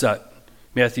 That word set.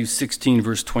 Matthew 16,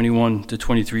 verse 21 to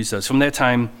 23 says, from that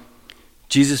time,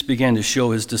 Jesus began to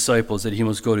show his disciples that he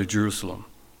must go to Jerusalem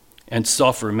and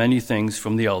suffer many things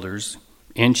from the elders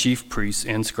and chief priests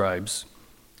and scribes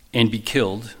and be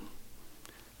killed.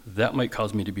 That might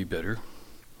cause me to be bitter.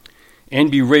 And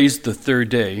be raised the third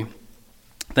day.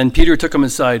 Then Peter took him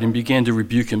aside and began to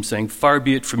rebuke him, saying, far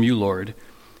be it from you, Lord,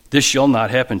 this shall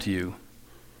not happen to you.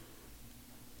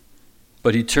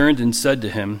 But he turned and said to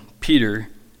him, Peter,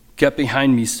 get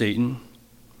behind me, Satan.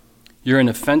 You're an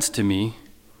offense to me,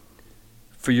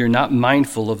 for you're not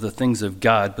mindful of the things of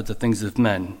God, but the things of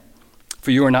men.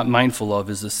 For you are not mindful of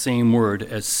is the same word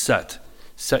as set.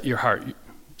 Set your heart.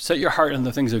 Set your heart on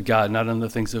the things of God, not on the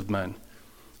things of men.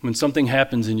 When something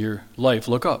happens in your life,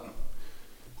 look up.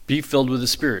 Be filled with the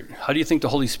Spirit. How do you think the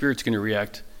Holy Spirit's going to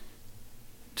react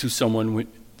to someone?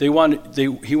 He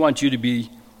wants you to be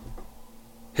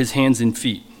his hands and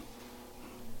feet.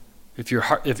 If your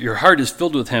heart is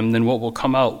filled with him, then what will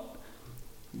come out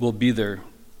will be there.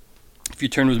 If you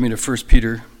turn with me to 1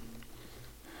 Peter.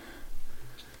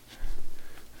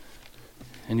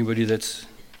 Anybody that's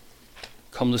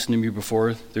come listen to me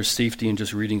before, there's safety in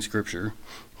just reading Scripture.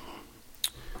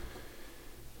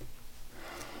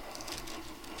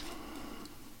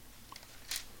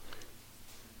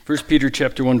 1 Peter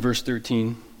chapter 1, verse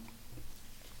 13.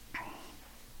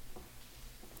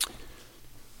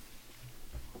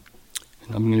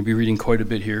 And I'm going to be reading quite a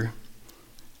bit here.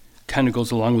 Kind of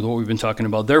goes along with what we've been talking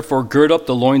about. Therefore, gird up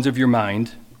the loins of your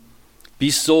mind, be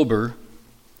sober,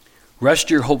 rest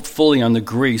your hope fully on the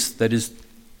grace that is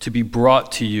to be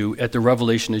brought to you at the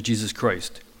revelation of Jesus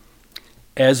Christ.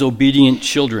 As obedient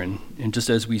children, and just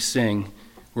as we sang,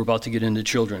 we're about to get into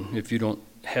children. If you don't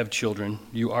have children,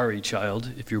 you are a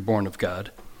child if you're born of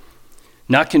God.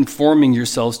 Not conforming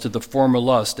yourselves to the former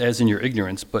lust as in your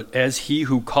ignorance, but as he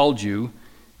who called you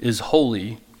is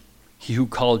holy, he who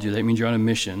called you, that means you're on a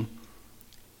mission,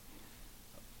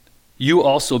 you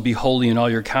also be holy in all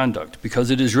your conduct, because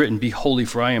it is written, be holy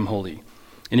for I am holy.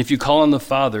 And if you call on the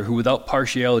Father, who without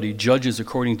partiality judges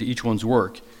according to each one's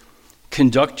work,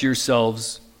 conduct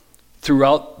yourselves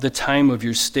throughout the time of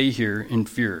your stay here in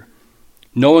fear,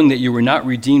 knowing that you were not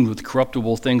redeemed with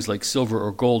corruptible things like silver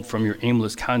or gold from your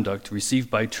aimless conduct received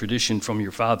by tradition from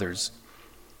your fathers,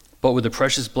 but with the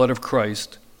precious blood of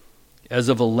Christ, as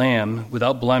of a lamb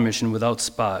without blemish and without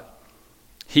spot.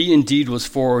 He indeed was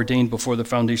foreordained before the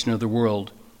foundation of the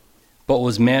world, but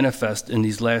was manifest in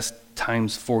these last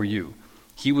times for you.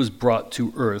 He was brought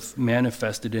to earth,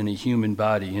 manifested in a human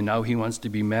body, and now he wants to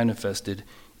be manifested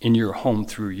in your home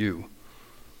through you.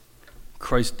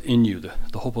 Christ in you,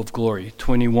 the hope of glory.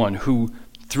 21, who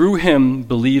through him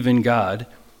believe in God,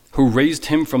 who raised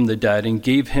him from the dead and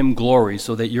gave him glory,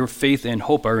 so that your faith and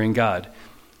hope are in God.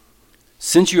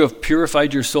 Since you have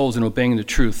purified your souls in obeying the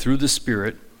truth through the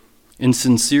Spirit, in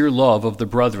sincere love of the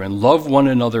brethren, love one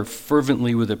another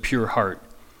fervently with a pure heart,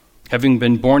 having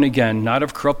been born again, not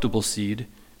of corruptible seed,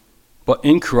 but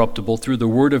incorruptible through the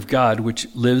word of God, which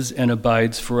lives and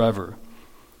abides forever.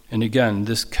 And again,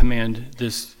 this command,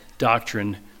 this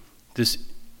doctrine, this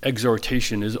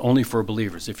exhortation is only for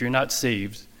believers. If you're not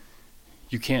saved,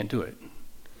 you can't do it.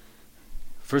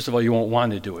 First of all, you won't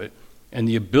want to do it. And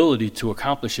the ability to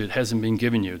accomplish it hasn't been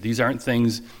given you. These aren't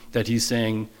things that he's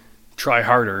saying, try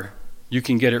harder. You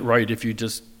can get it right if you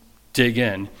just dig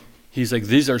in. He's like,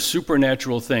 these are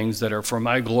supernatural things that are for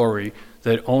my glory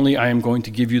that only I am going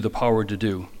to give you the power to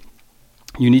do.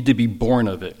 You need to be born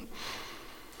of it.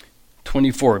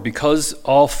 24, because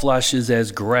all flesh is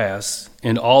as grass,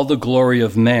 and all the glory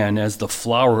of man as the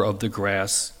flower of the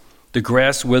grass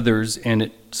withers and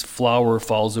its flower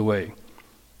falls away.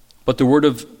 But the word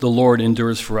of the Lord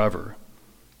endures forever.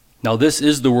 Now this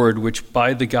is the word which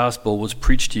by the gospel was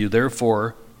preached to you.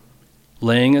 Therefore,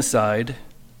 laying aside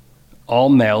all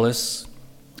malice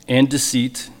and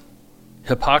deceit,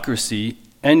 hypocrisy,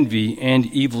 envy, and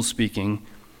evil speaking. Can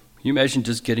you imagine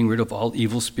just getting rid of all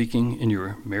evil speaking in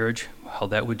your marriage? How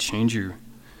that would change you.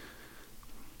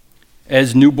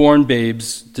 As newborn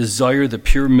babes, desire the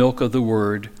pure milk of the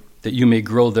word, that you may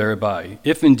grow thereby,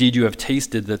 if indeed you have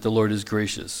tasted that the Lord is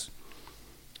gracious.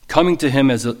 Coming to him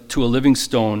to a living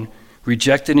stone,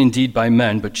 rejected indeed by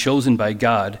men, but chosen by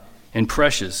God, and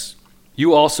precious,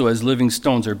 you also as living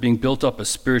stones are being built up a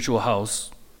spiritual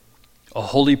house, a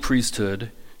holy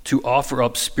priesthood, to offer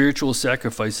up spiritual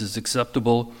sacrifices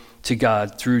acceptable to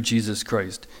God through Jesus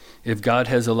Christ. If God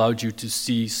has allowed you to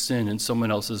see sin in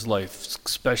someone else's life,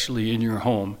 especially in your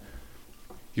home,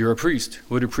 you're a priest.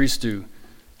 What do priests do?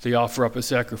 They offer up a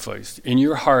sacrifice. In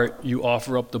your heart, you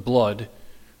offer up the blood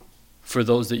for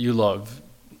those that you love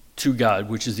to God,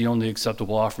 which is the only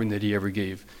acceptable offering that he ever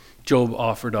gave. Job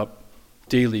offered up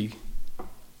daily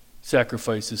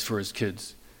sacrifices for his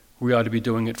kids. We ought to be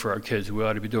doing it for our kids. We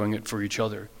ought to be doing it for each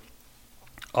other.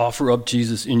 Offer up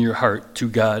Jesus in your heart to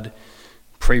God.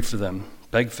 Pray for them.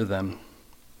 Beg for them.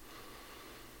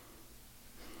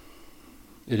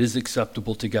 It is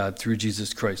acceptable to God through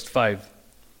Jesus Christ.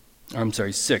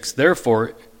 6.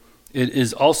 Therefore, it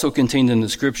is also contained in the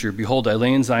scripture, behold, I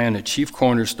lay in Zion a chief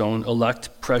cornerstone, elect,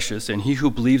 precious, and he who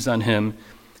believes on him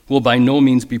will by no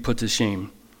means be put to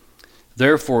shame.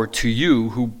 Therefore, to you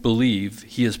who believe,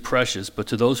 he is precious, but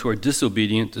to those who are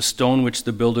disobedient, the stone which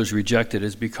the builders rejected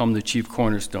has become the chief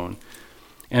cornerstone,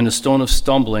 and a stone of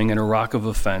stumbling and a rock of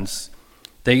offense.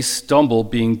 They stumble,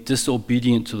 being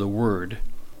disobedient to the word,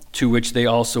 to which they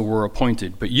also were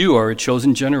appointed. But you are a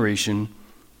chosen generation,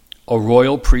 a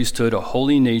royal priesthood, a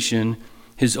holy nation,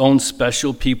 his own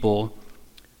special people,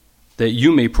 that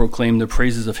you may proclaim the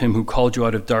praises of him who called you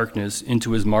out of darkness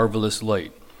into his marvelous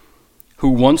light, who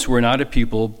once were not a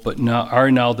people, but now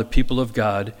are now the people of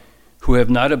God, who have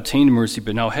not obtained mercy,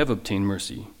 but now have obtained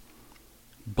mercy.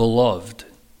 Beloved,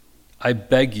 I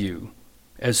beg you,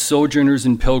 as sojourners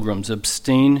and pilgrims,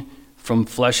 abstain from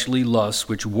fleshly lusts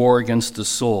which war against the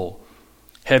soul,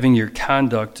 having your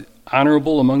conduct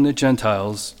honorable among the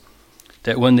Gentiles,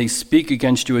 that when they speak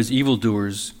against you as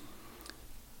evildoers,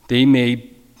 they may,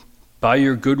 by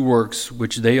your good works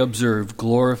which they observe,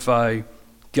 glorify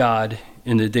God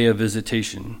in the day of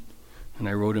visitation. And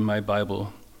I wrote in my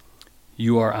Bible,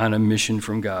 you are on a mission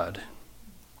from God.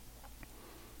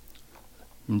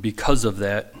 And because of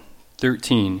that,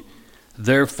 13,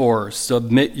 therefore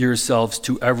submit yourselves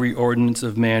to every ordinance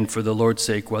of man for the Lord's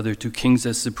sake, whether to kings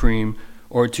as supreme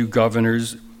or to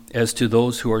governors as to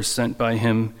those who are sent by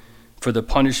him, for the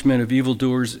punishment of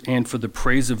evildoers and for the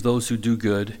praise of those who do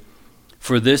good.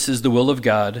 For this is the will of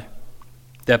God,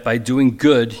 that by doing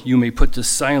good you may put to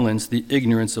silence the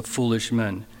ignorance of foolish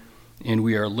men. And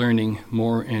we are learning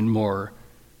more and more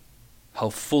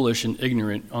how foolish and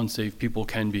ignorant unsaved people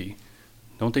can be.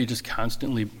 Don't they just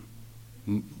constantly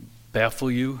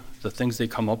baffle you, the things they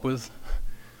come up with?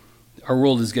 Our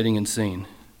world is getting insane.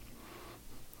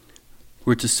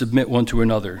 We're to submit one to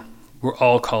another. We're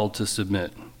all called to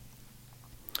submit.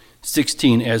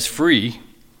 16, as free,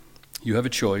 you have a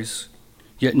choice,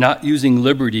 yet not using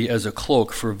liberty as a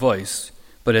cloak for vice,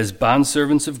 but as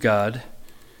bondservants of God,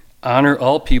 honor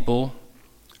all people,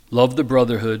 love the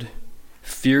brotherhood,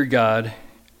 fear God,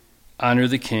 honor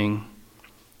the king.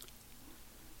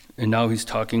 And now he's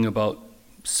talking about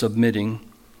submitting.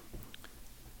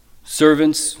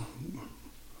 Servants,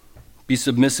 be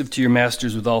submissive to your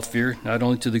masters with all fear, not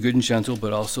only to the good and gentle,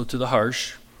 but also to the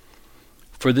harsh.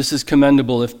 For this is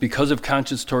commendable if because of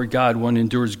conscience toward God one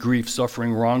endures grief,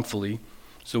 suffering wrongfully.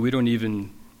 So we don't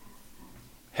even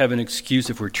have an excuse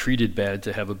if we're treated bad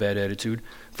to have a bad attitude.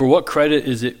 For what credit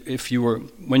is it if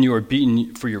when you are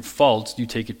beaten for your faults, you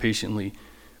take it patiently?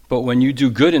 But when you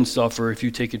do good and suffer, if you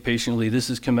take it patiently,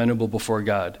 this is commendable before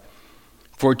God.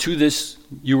 For to this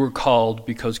you were called,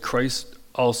 because Christ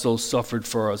also suffered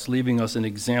for us, leaving us an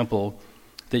example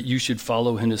that you should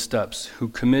follow in his steps, who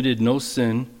committed no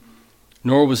sin,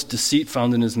 nor was deceit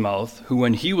found in his mouth, who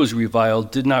when he was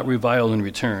reviled did not revile in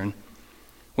return.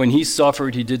 When he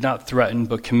suffered, he did not threaten,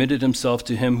 but committed himself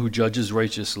to him who judges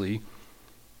righteously,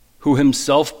 who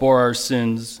himself bore our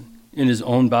sins in his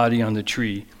own body on the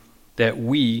tree, that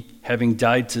we, having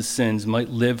died to sins, might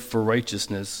live for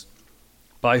righteousness,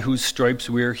 by whose stripes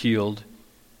we are healed.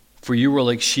 For you were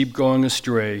like sheep going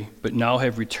astray, but now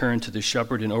have returned to the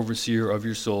shepherd and overseer of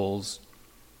your souls.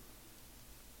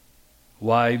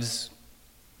 Wives,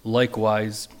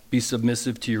 likewise, be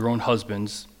submissive to your own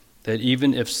husbands, that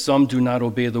even if some do not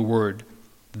obey the word,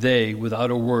 they,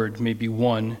 without a word, may be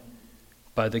won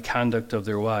by the conduct of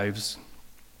their wives.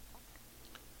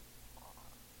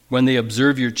 When they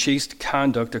observe your chaste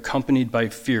conduct accompanied by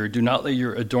fear, do not let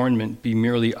your adornment be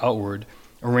merely outward,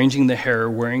 arranging the hair,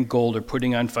 wearing gold, or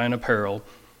putting on fine apparel.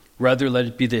 Rather, let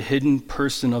it be the hidden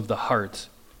person of the heart,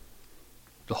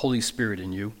 the Holy Spirit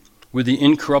in you, with the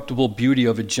incorruptible beauty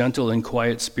of a gentle and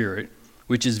quiet spirit,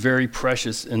 which is very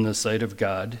precious in the sight of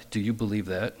God. Do you believe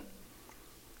that?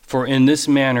 For in this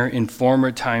manner, in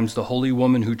former times, the holy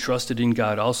women who trusted in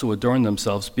God also adorned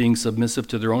themselves, being submissive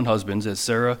to their own husbands, as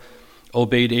Sarah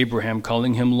obeyed Abraham,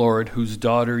 calling him Lord, whose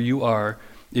daughter you are,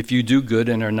 if you do good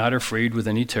and are not afraid with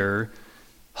any terror.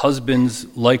 Husbands,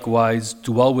 likewise,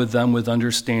 dwell with them with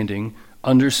understanding.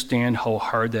 Understand how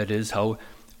hard that is, how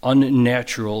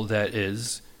unnatural that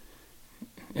is,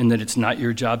 and that it's not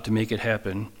your job to make it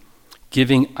happen.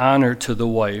 Giving honor to the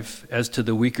wife as to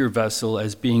the weaker vessel,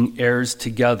 as being heirs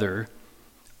together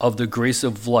of the grace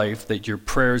of life, that your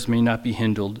prayers may not be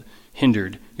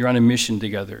hindered. You're on a mission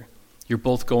together. You're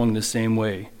both going the same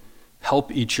way.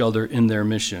 Help each other in their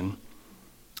mission.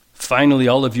 Finally,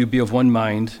 all of you be of one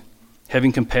mind,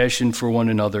 having compassion for one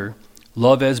another.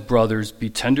 Love as brothers. Be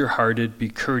tender-hearted. Be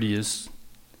courteous,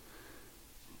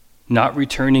 not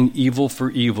returning evil for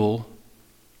evil,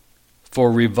 for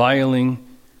reviling,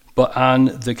 but on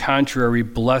the contrary,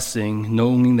 blessing,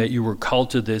 knowing that you were called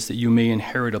to this, that you may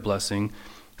inherit a blessing.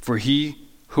 For he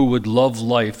who would love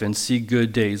life and see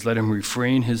good days, let him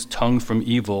refrain his tongue from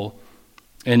evil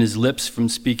and his lips from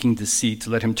speaking deceit.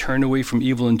 Let him turn away from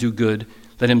evil and do good.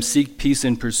 Let him seek peace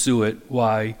and pursue it.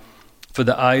 Why? For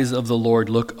the eyes of the Lord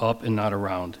look up and not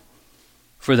around.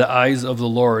 For the eyes of the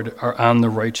Lord are on the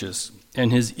righteous,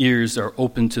 and his ears are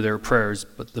open to their prayers,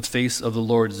 but the face of the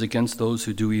Lord is against those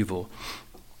who do evil.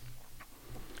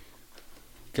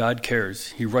 God cares.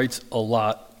 He writes a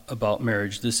lot about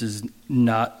marriage. This is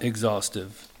not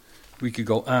exhaustive. We could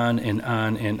go on and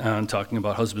on and on talking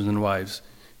about husbands and wives.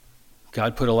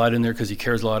 God put a lot in there because he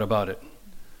cares a lot about it.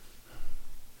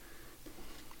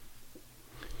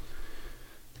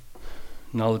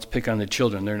 Now let's pick on the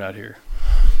children. They're not here.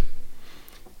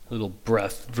 A little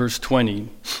breath. Verse 20.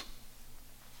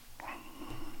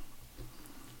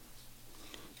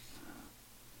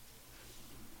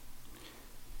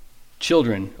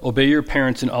 Children, obey your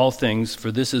parents in all things,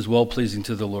 for this is well-pleasing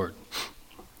to the Lord.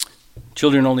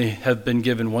 Children only have been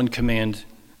given one command,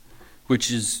 which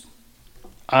is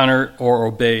honor or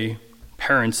obey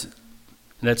parents. And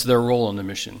that's their role in the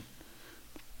mission.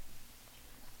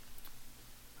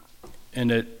 And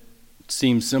it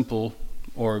seems simple,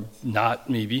 or not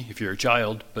maybe if you're a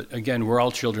child, but again, we're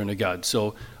all children of God.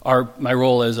 So my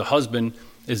role as a husband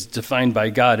is defined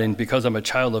by God, and because I'm a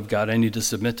child of God, I need to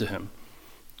submit to him.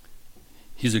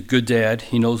 He's a good dad.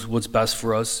 He knows what's best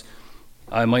for us.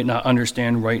 I might not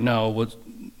understand right now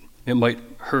it might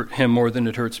hurt him more than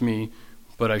it hurts me,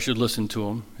 but I should listen to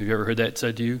him. Have you ever heard that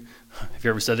said to you? Have you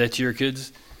ever said that to your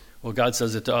kids? Well, God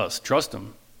says it to us. Trust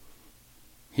him.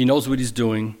 He knows what he's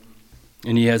doing,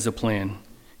 and he has a plan.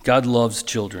 God loves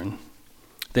children.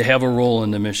 They have a role in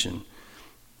the mission.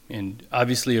 And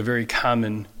obviously a very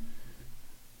common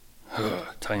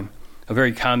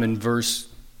verse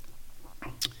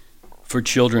for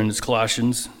children is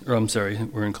we're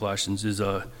in Colossians, is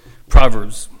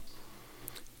Proverbs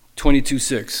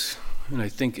 22:6, and I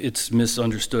think it's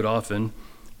misunderstood often.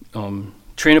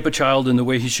 Train up a child in the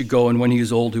way he should go, and when he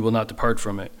is old, he will not depart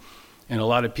from it. And a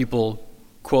lot of people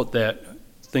quote that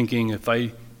thinking if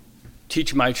I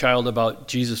teach my child about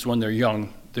Jesus when they're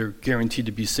young, they're guaranteed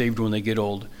to be saved when they get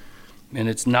old. And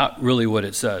it's not really what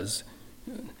it says.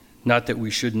 Not that we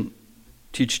shouldn't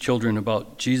teach children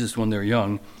about Jesus when they're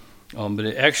young, but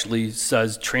it actually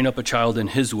says train up a child in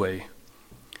his way.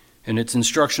 And it's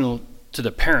instructional to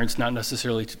the parents, not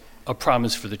necessarily a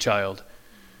promise for the child.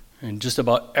 And just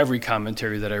about every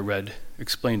commentary that I read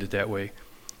explained it that way.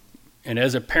 And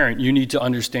as a parent, you need to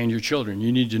understand your children.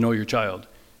 You need to know your child.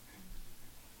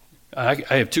 I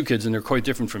have two kids, and they're quite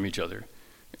different from each other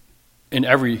in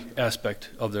every aspect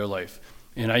of their life.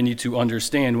 And I need to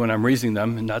understand when I'm raising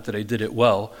them, and not that I did it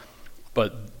well,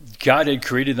 but God had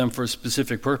created them for a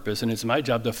specific purpose, and it's my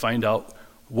job to find out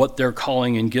what their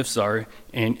calling and gifts are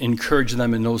and encourage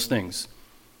them in those things.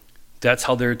 That's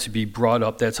how they're to be brought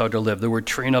up. That's how to live. The word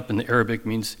train up in the Arabic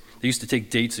means they used to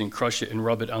take dates and crush it and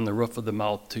rub it on the roof of the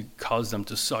mouth to cause them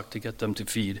to suck, to get them to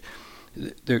feed.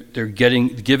 They're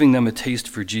giving them a taste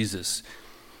for Jesus.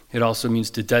 It also means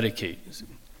to dedicate.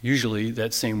 Usually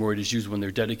that same word is used when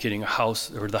they're dedicating a house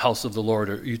or the house of the Lord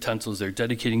or utensils. They're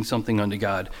dedicating something unto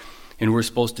God, and we're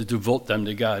supposed to devote them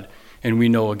to God. And we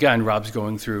know, again, Rob's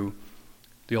going through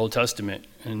the Old Testament,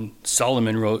 and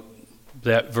Solomon wrote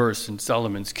that verse, and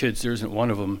Solomon's kids, there isn't one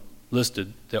of them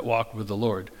listed that walked with the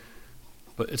Lord.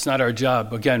 But it's not our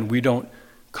job. Again, we don't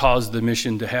cause the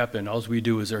mission to happen. All we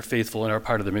do is are faithful in our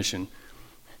part of the mission.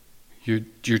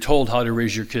 You're told how to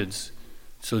raise your kids,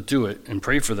 so do it and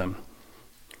pray for them.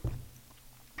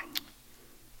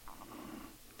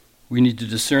 We need to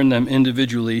discern them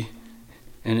individually,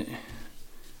 and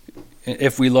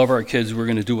if we love our kids, we're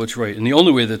going to do what's right. And the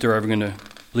only way that they're ever going to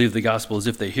believe the gospel is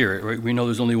if they hear it, right? We know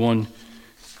there's only one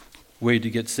way to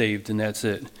get saved, and that's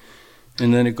it.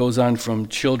 And then it goes on from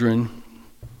children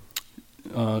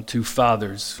to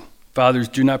fathers. Fathers,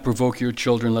 do not provoke your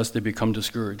children lest they become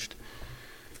discouraged.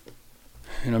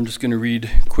 And I'm just going to read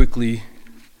quickly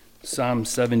Psalm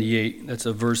 78. That's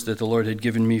a verse that the Lord had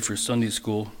given me for Sunday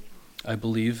school, I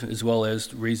believe, as well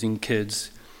as raising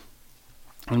kids.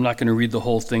 I'm not going to read the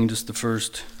whole thing, just the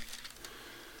first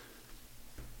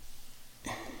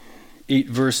 8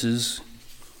 verses.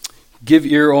 Give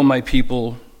ear, O my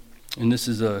people, and this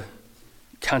is a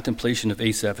contemplation of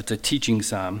Asaph. It's a teaching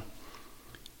psalm.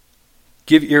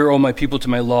 Give ear, O my people, to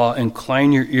my law,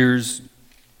 incline your ears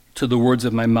to the words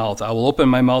of my mouth. I will open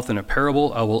my mouth in a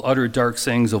parable. I will utter dark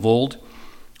sayings of old,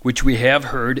 which we have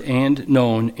heard and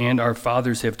known, and our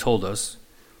fathers have told us.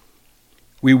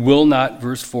 We will not,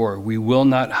 verse 4, we will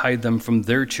not hide them from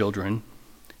their children,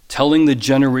 telling the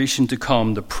generation to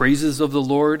come the praises of the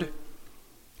Lord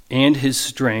and his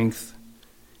strength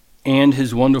and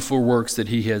his wonderful works that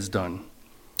he has done.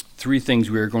 3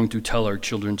 things we are going to tell our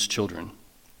children's children.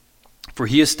 For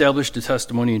he established a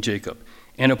testimony in Jacob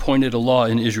and appointed a law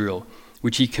in Israel,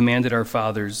 which he commanded our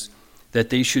fathers, that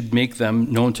they should make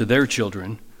them known to their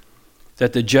children,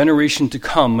 that the generation to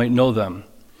come might know them,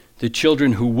 the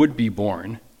children who would be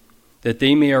born, that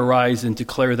they may arise and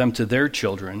declare them to their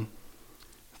children.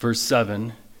 Verse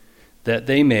 7, that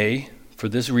they may, for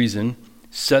this reason,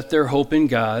 set their hope in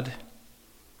God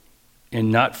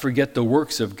and not forget the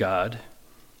works of God,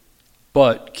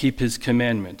 but keep his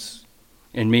commandments,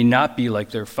 and may not be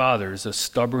like their fathers, a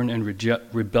stubborn and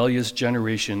rebellious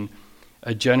generation,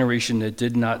 a generation that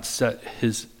did not set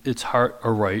its heart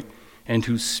aright, and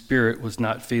whose spirit was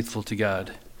not faithful to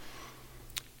God.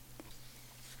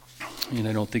 And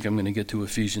I don't think I'm going to get to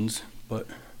Ephesians, but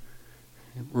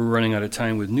we're running out of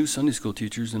time with new Sunday school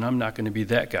teachers, and I'm not going to be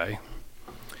that guy.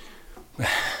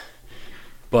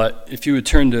 But if you would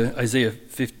turn to Isaiah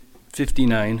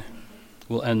 59,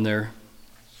 we'll end there.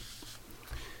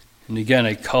 And again,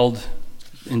 I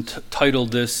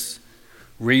titled this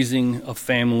Raising a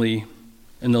Family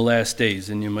in the Last Days.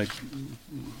 And you might,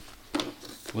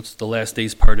 what's the last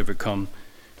days part of it come?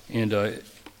 And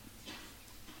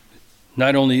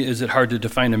not only is it hard to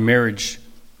define a marriage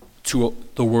to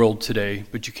the world today,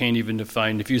 but you can't even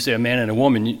define, if you say a man and a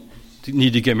woman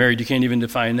need to get married, you can't even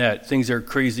define that. Things are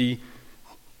crazy.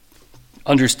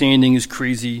 Understanding is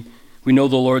crazy. We know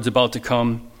the Lord's about to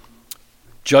come.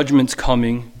 Judgment's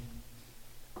coming.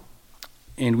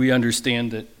 And we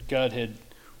understand that God had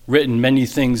written many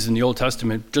things in the Old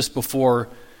Testament just before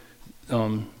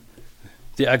the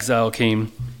exile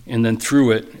came, and then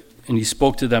through it, and he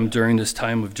spoke to them during this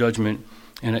time of judgment,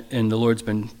 and the Lord's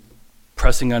been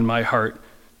pressing on my heart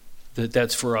that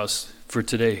that's for us, for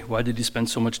today. Why did he spend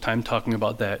so much time talking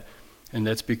about that? And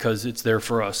that's because it's there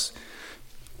for us.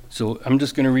 So I'm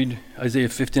just going to read Isaiah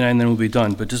 59, then we'll be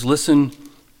done. But just listen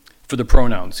for the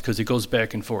pronouns, because it goes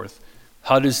back and forth.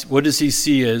 What does he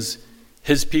see as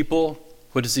his people?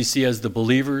 What does he see as the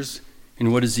believers?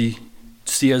 And what does he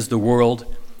see as the world?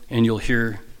 And you'll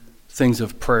hear things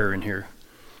of prayer in here.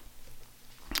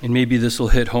 And maybe this will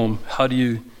hit home.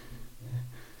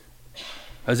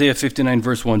 Isaiah 59,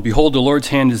 verse 1, Behold, the Lord's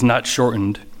hand is not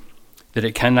shortened, that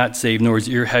it cannot save, nor his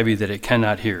ear heavy, that it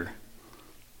cannot hear.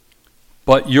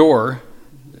 But your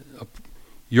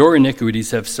iniquities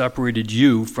have separated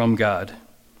you from God,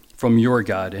 from your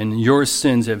God, and your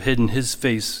sins have hidden his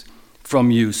face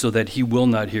from you, so that he will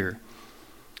not hear.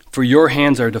 For your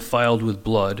hands are defiled with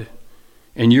blood,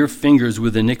 and your fingers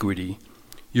with iniquity.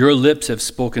 Your lips have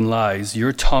spoken lies,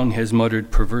 your tongue has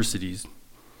muttered perversities.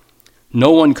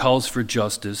 No one calls for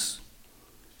justice,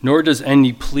 nor does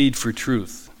any plead for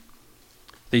truth.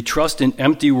 They trust in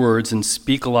empty words and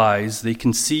speak lies. They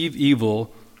conceive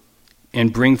evil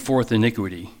and bring forth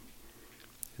iniquity.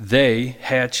 They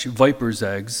hatch vipers'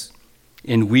 eggs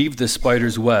and weave the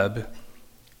spider's web.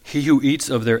 He who eats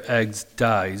of their eggs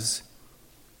dies,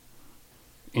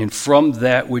 and from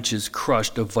that which is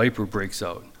crushed a viper breaks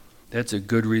out. That's a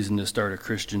good reason to start a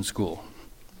Christian school.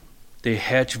 They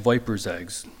hatch vipers'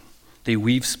 eggs. They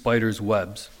weave spiders'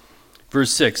 webs.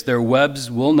 Verse 6, their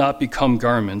webs will not become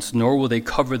garments, nor will they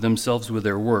cover themselves with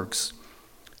their works.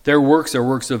 Their works are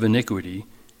works of iniquity,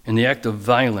 and the act of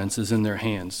violence is in their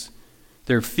hands.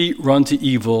 Their feet run to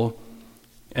evil,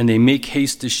 and they make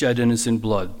haste to shed innocent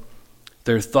blood.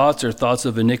 Their thoughts are thoughts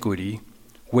of iniquity.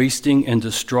 Wasting and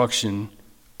destruction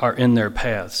are in their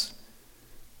paths.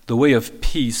 The way of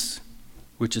peace,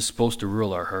 which is supposed to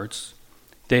rule our hearts,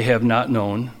 they have not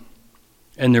known,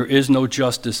 and there is no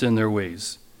justice in their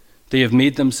ways. They have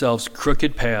made themselves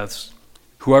crooked paths.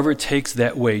 Whoever takes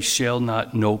that way shall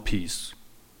not know peace.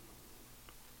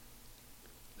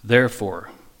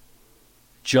 Therefore,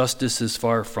 justice is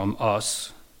far from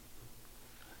us,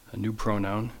 a new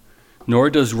pronoun, nor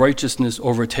does righteousness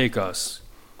overtake us.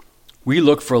 We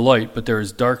look for light, but there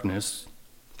is darkness,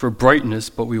 for brightness,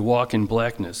 but we walk in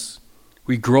blackness.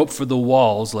 We grope for the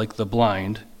walls like the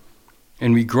blind,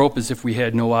 and we grope as if we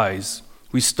had no eyes.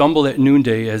 We stumble at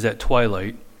noonday as at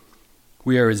twilight.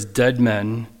 We are as dead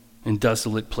men in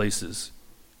desolate places,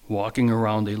 walking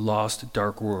around a lost,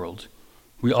 dark world.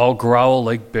 We all growl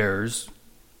like bears,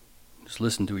 just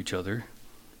listen to each other,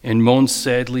 and moan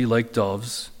sadly like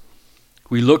doves.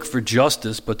 We look for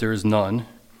justice, but there is none,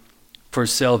 for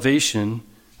salvation,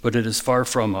 but it is far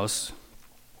from us.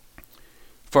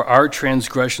 For our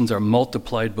transgressions are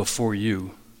multiplied before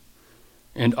you,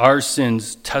 and our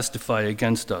sins testify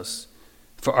against us.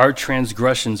 For our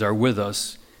transgressions are with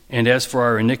us, and as for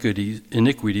our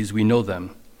iniquities, we know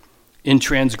them. In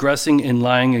transgressing and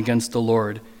lying against the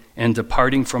Lord, and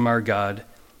departing from our God,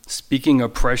 speaking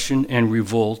oppression and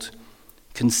revolt,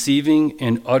 conceiving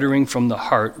and uttering from the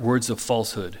heart words of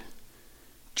falsehood.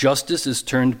 Justice is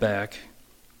turned back,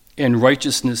 and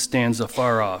righteousness stands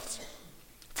afar off.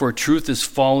 For truth is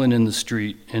fallen in the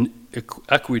street, and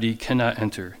equity cannot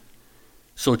enter.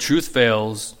 So truth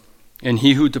fails, and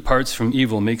he who departs from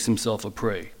evil makes himself a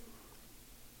prey.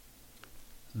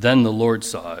 Then the Lord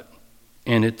saw it,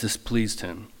 and it displeased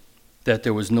him, that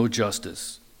there was no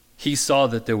justice. He saw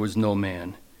that there was no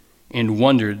man, and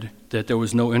wondered that there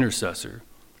was no intercessor.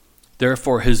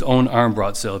 Therefore his own arm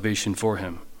brought salvation for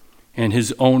him, and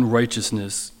his own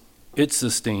righteousness, it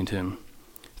sustained him.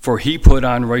 For he put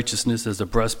on righteousness as a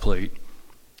breastplate,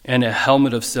 and a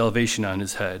helmet of salvation on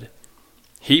his head.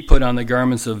 He put on the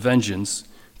garments of vengeance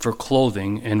for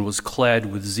clothing, and was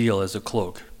clad with zeal as a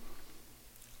cloak.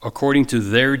 According to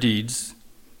their deeds,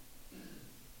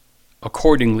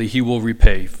 accordingly he will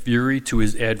repay fury to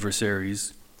his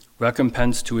adversaries,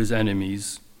 recompense to his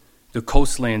enemies. The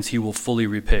coastlands he will fully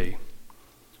repay.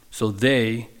 So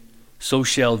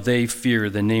shall they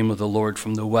fear the name of the Lord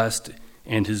from the west,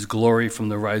 and his glory from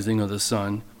the rising of the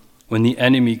sun. When the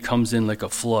enemy comes in like a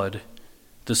flood,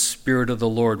 the Spirit of the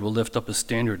Lord will lift up a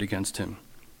standard against him.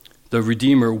 The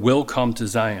Redeemer will come to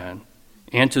Zion,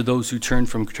 and to those who turn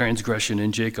from transgression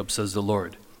in Jacob, says the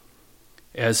Lord.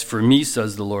 As for me,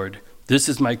 says the Lord, this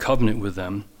is my covenant with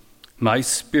them, my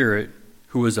Spirit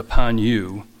who is upon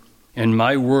you, and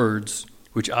my words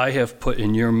which I have put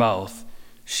in your mouth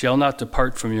shall not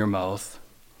depart from your mouth,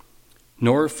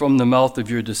 nor from the mouth of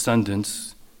your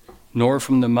descendants, nor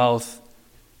from the mouth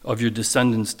of your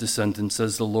descendants' descendants,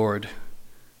 says the Lord,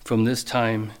 from this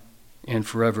time and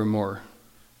forevermore.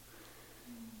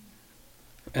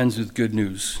 Ends with good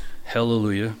news.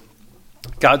 Hallelujah.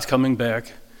 God's coming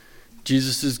back.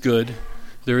 Jesus is good.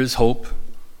 There is hope.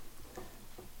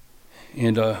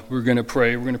 And we're going to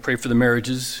pray. We're going to pray for the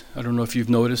marriages. I don't know if you've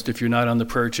noticed, if you're not on the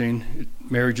prayer chain,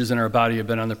 marriages in our body have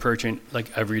been on the prayer chain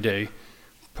like every day,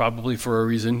 probably for a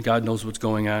reason. God knows what's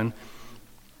going on.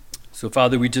 So,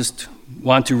 Father, we just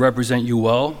want to represent you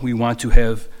well. We want to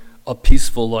have a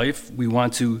peaceful life. We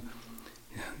want to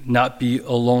not be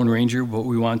a lone ranger, but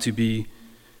we want to be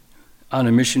on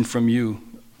a mission from you,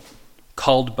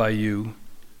 called by you,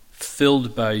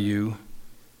 filled by you,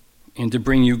 and to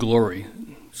bring you glory.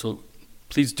 So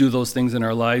please do those things in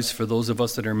our lives. For those of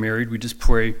us that are married, we just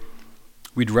pray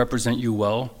we'd represent you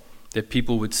well, that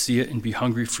people would see it and be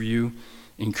hungry for you,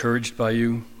 encouraged by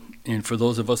you. And for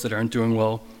those of us that aren't doing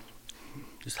well,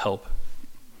 just help.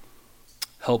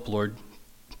 Help, Lord.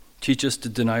 Teach us to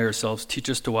deny ourselves. Teach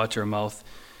us to watch our mouth.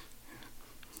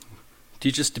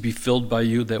 Teach us to be filled by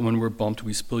you, that when we're bumped,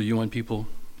 we spill you on people,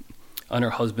 on our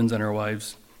husbands, on our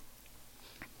wives.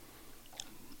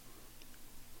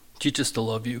 Teach us to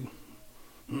love you.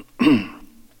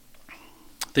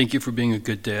 Thank you for being a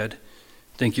good dad.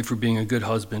 Thank you for being a good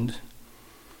husband.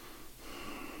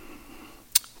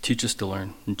 Teach us to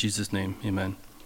learn. In Jesus' name, amen.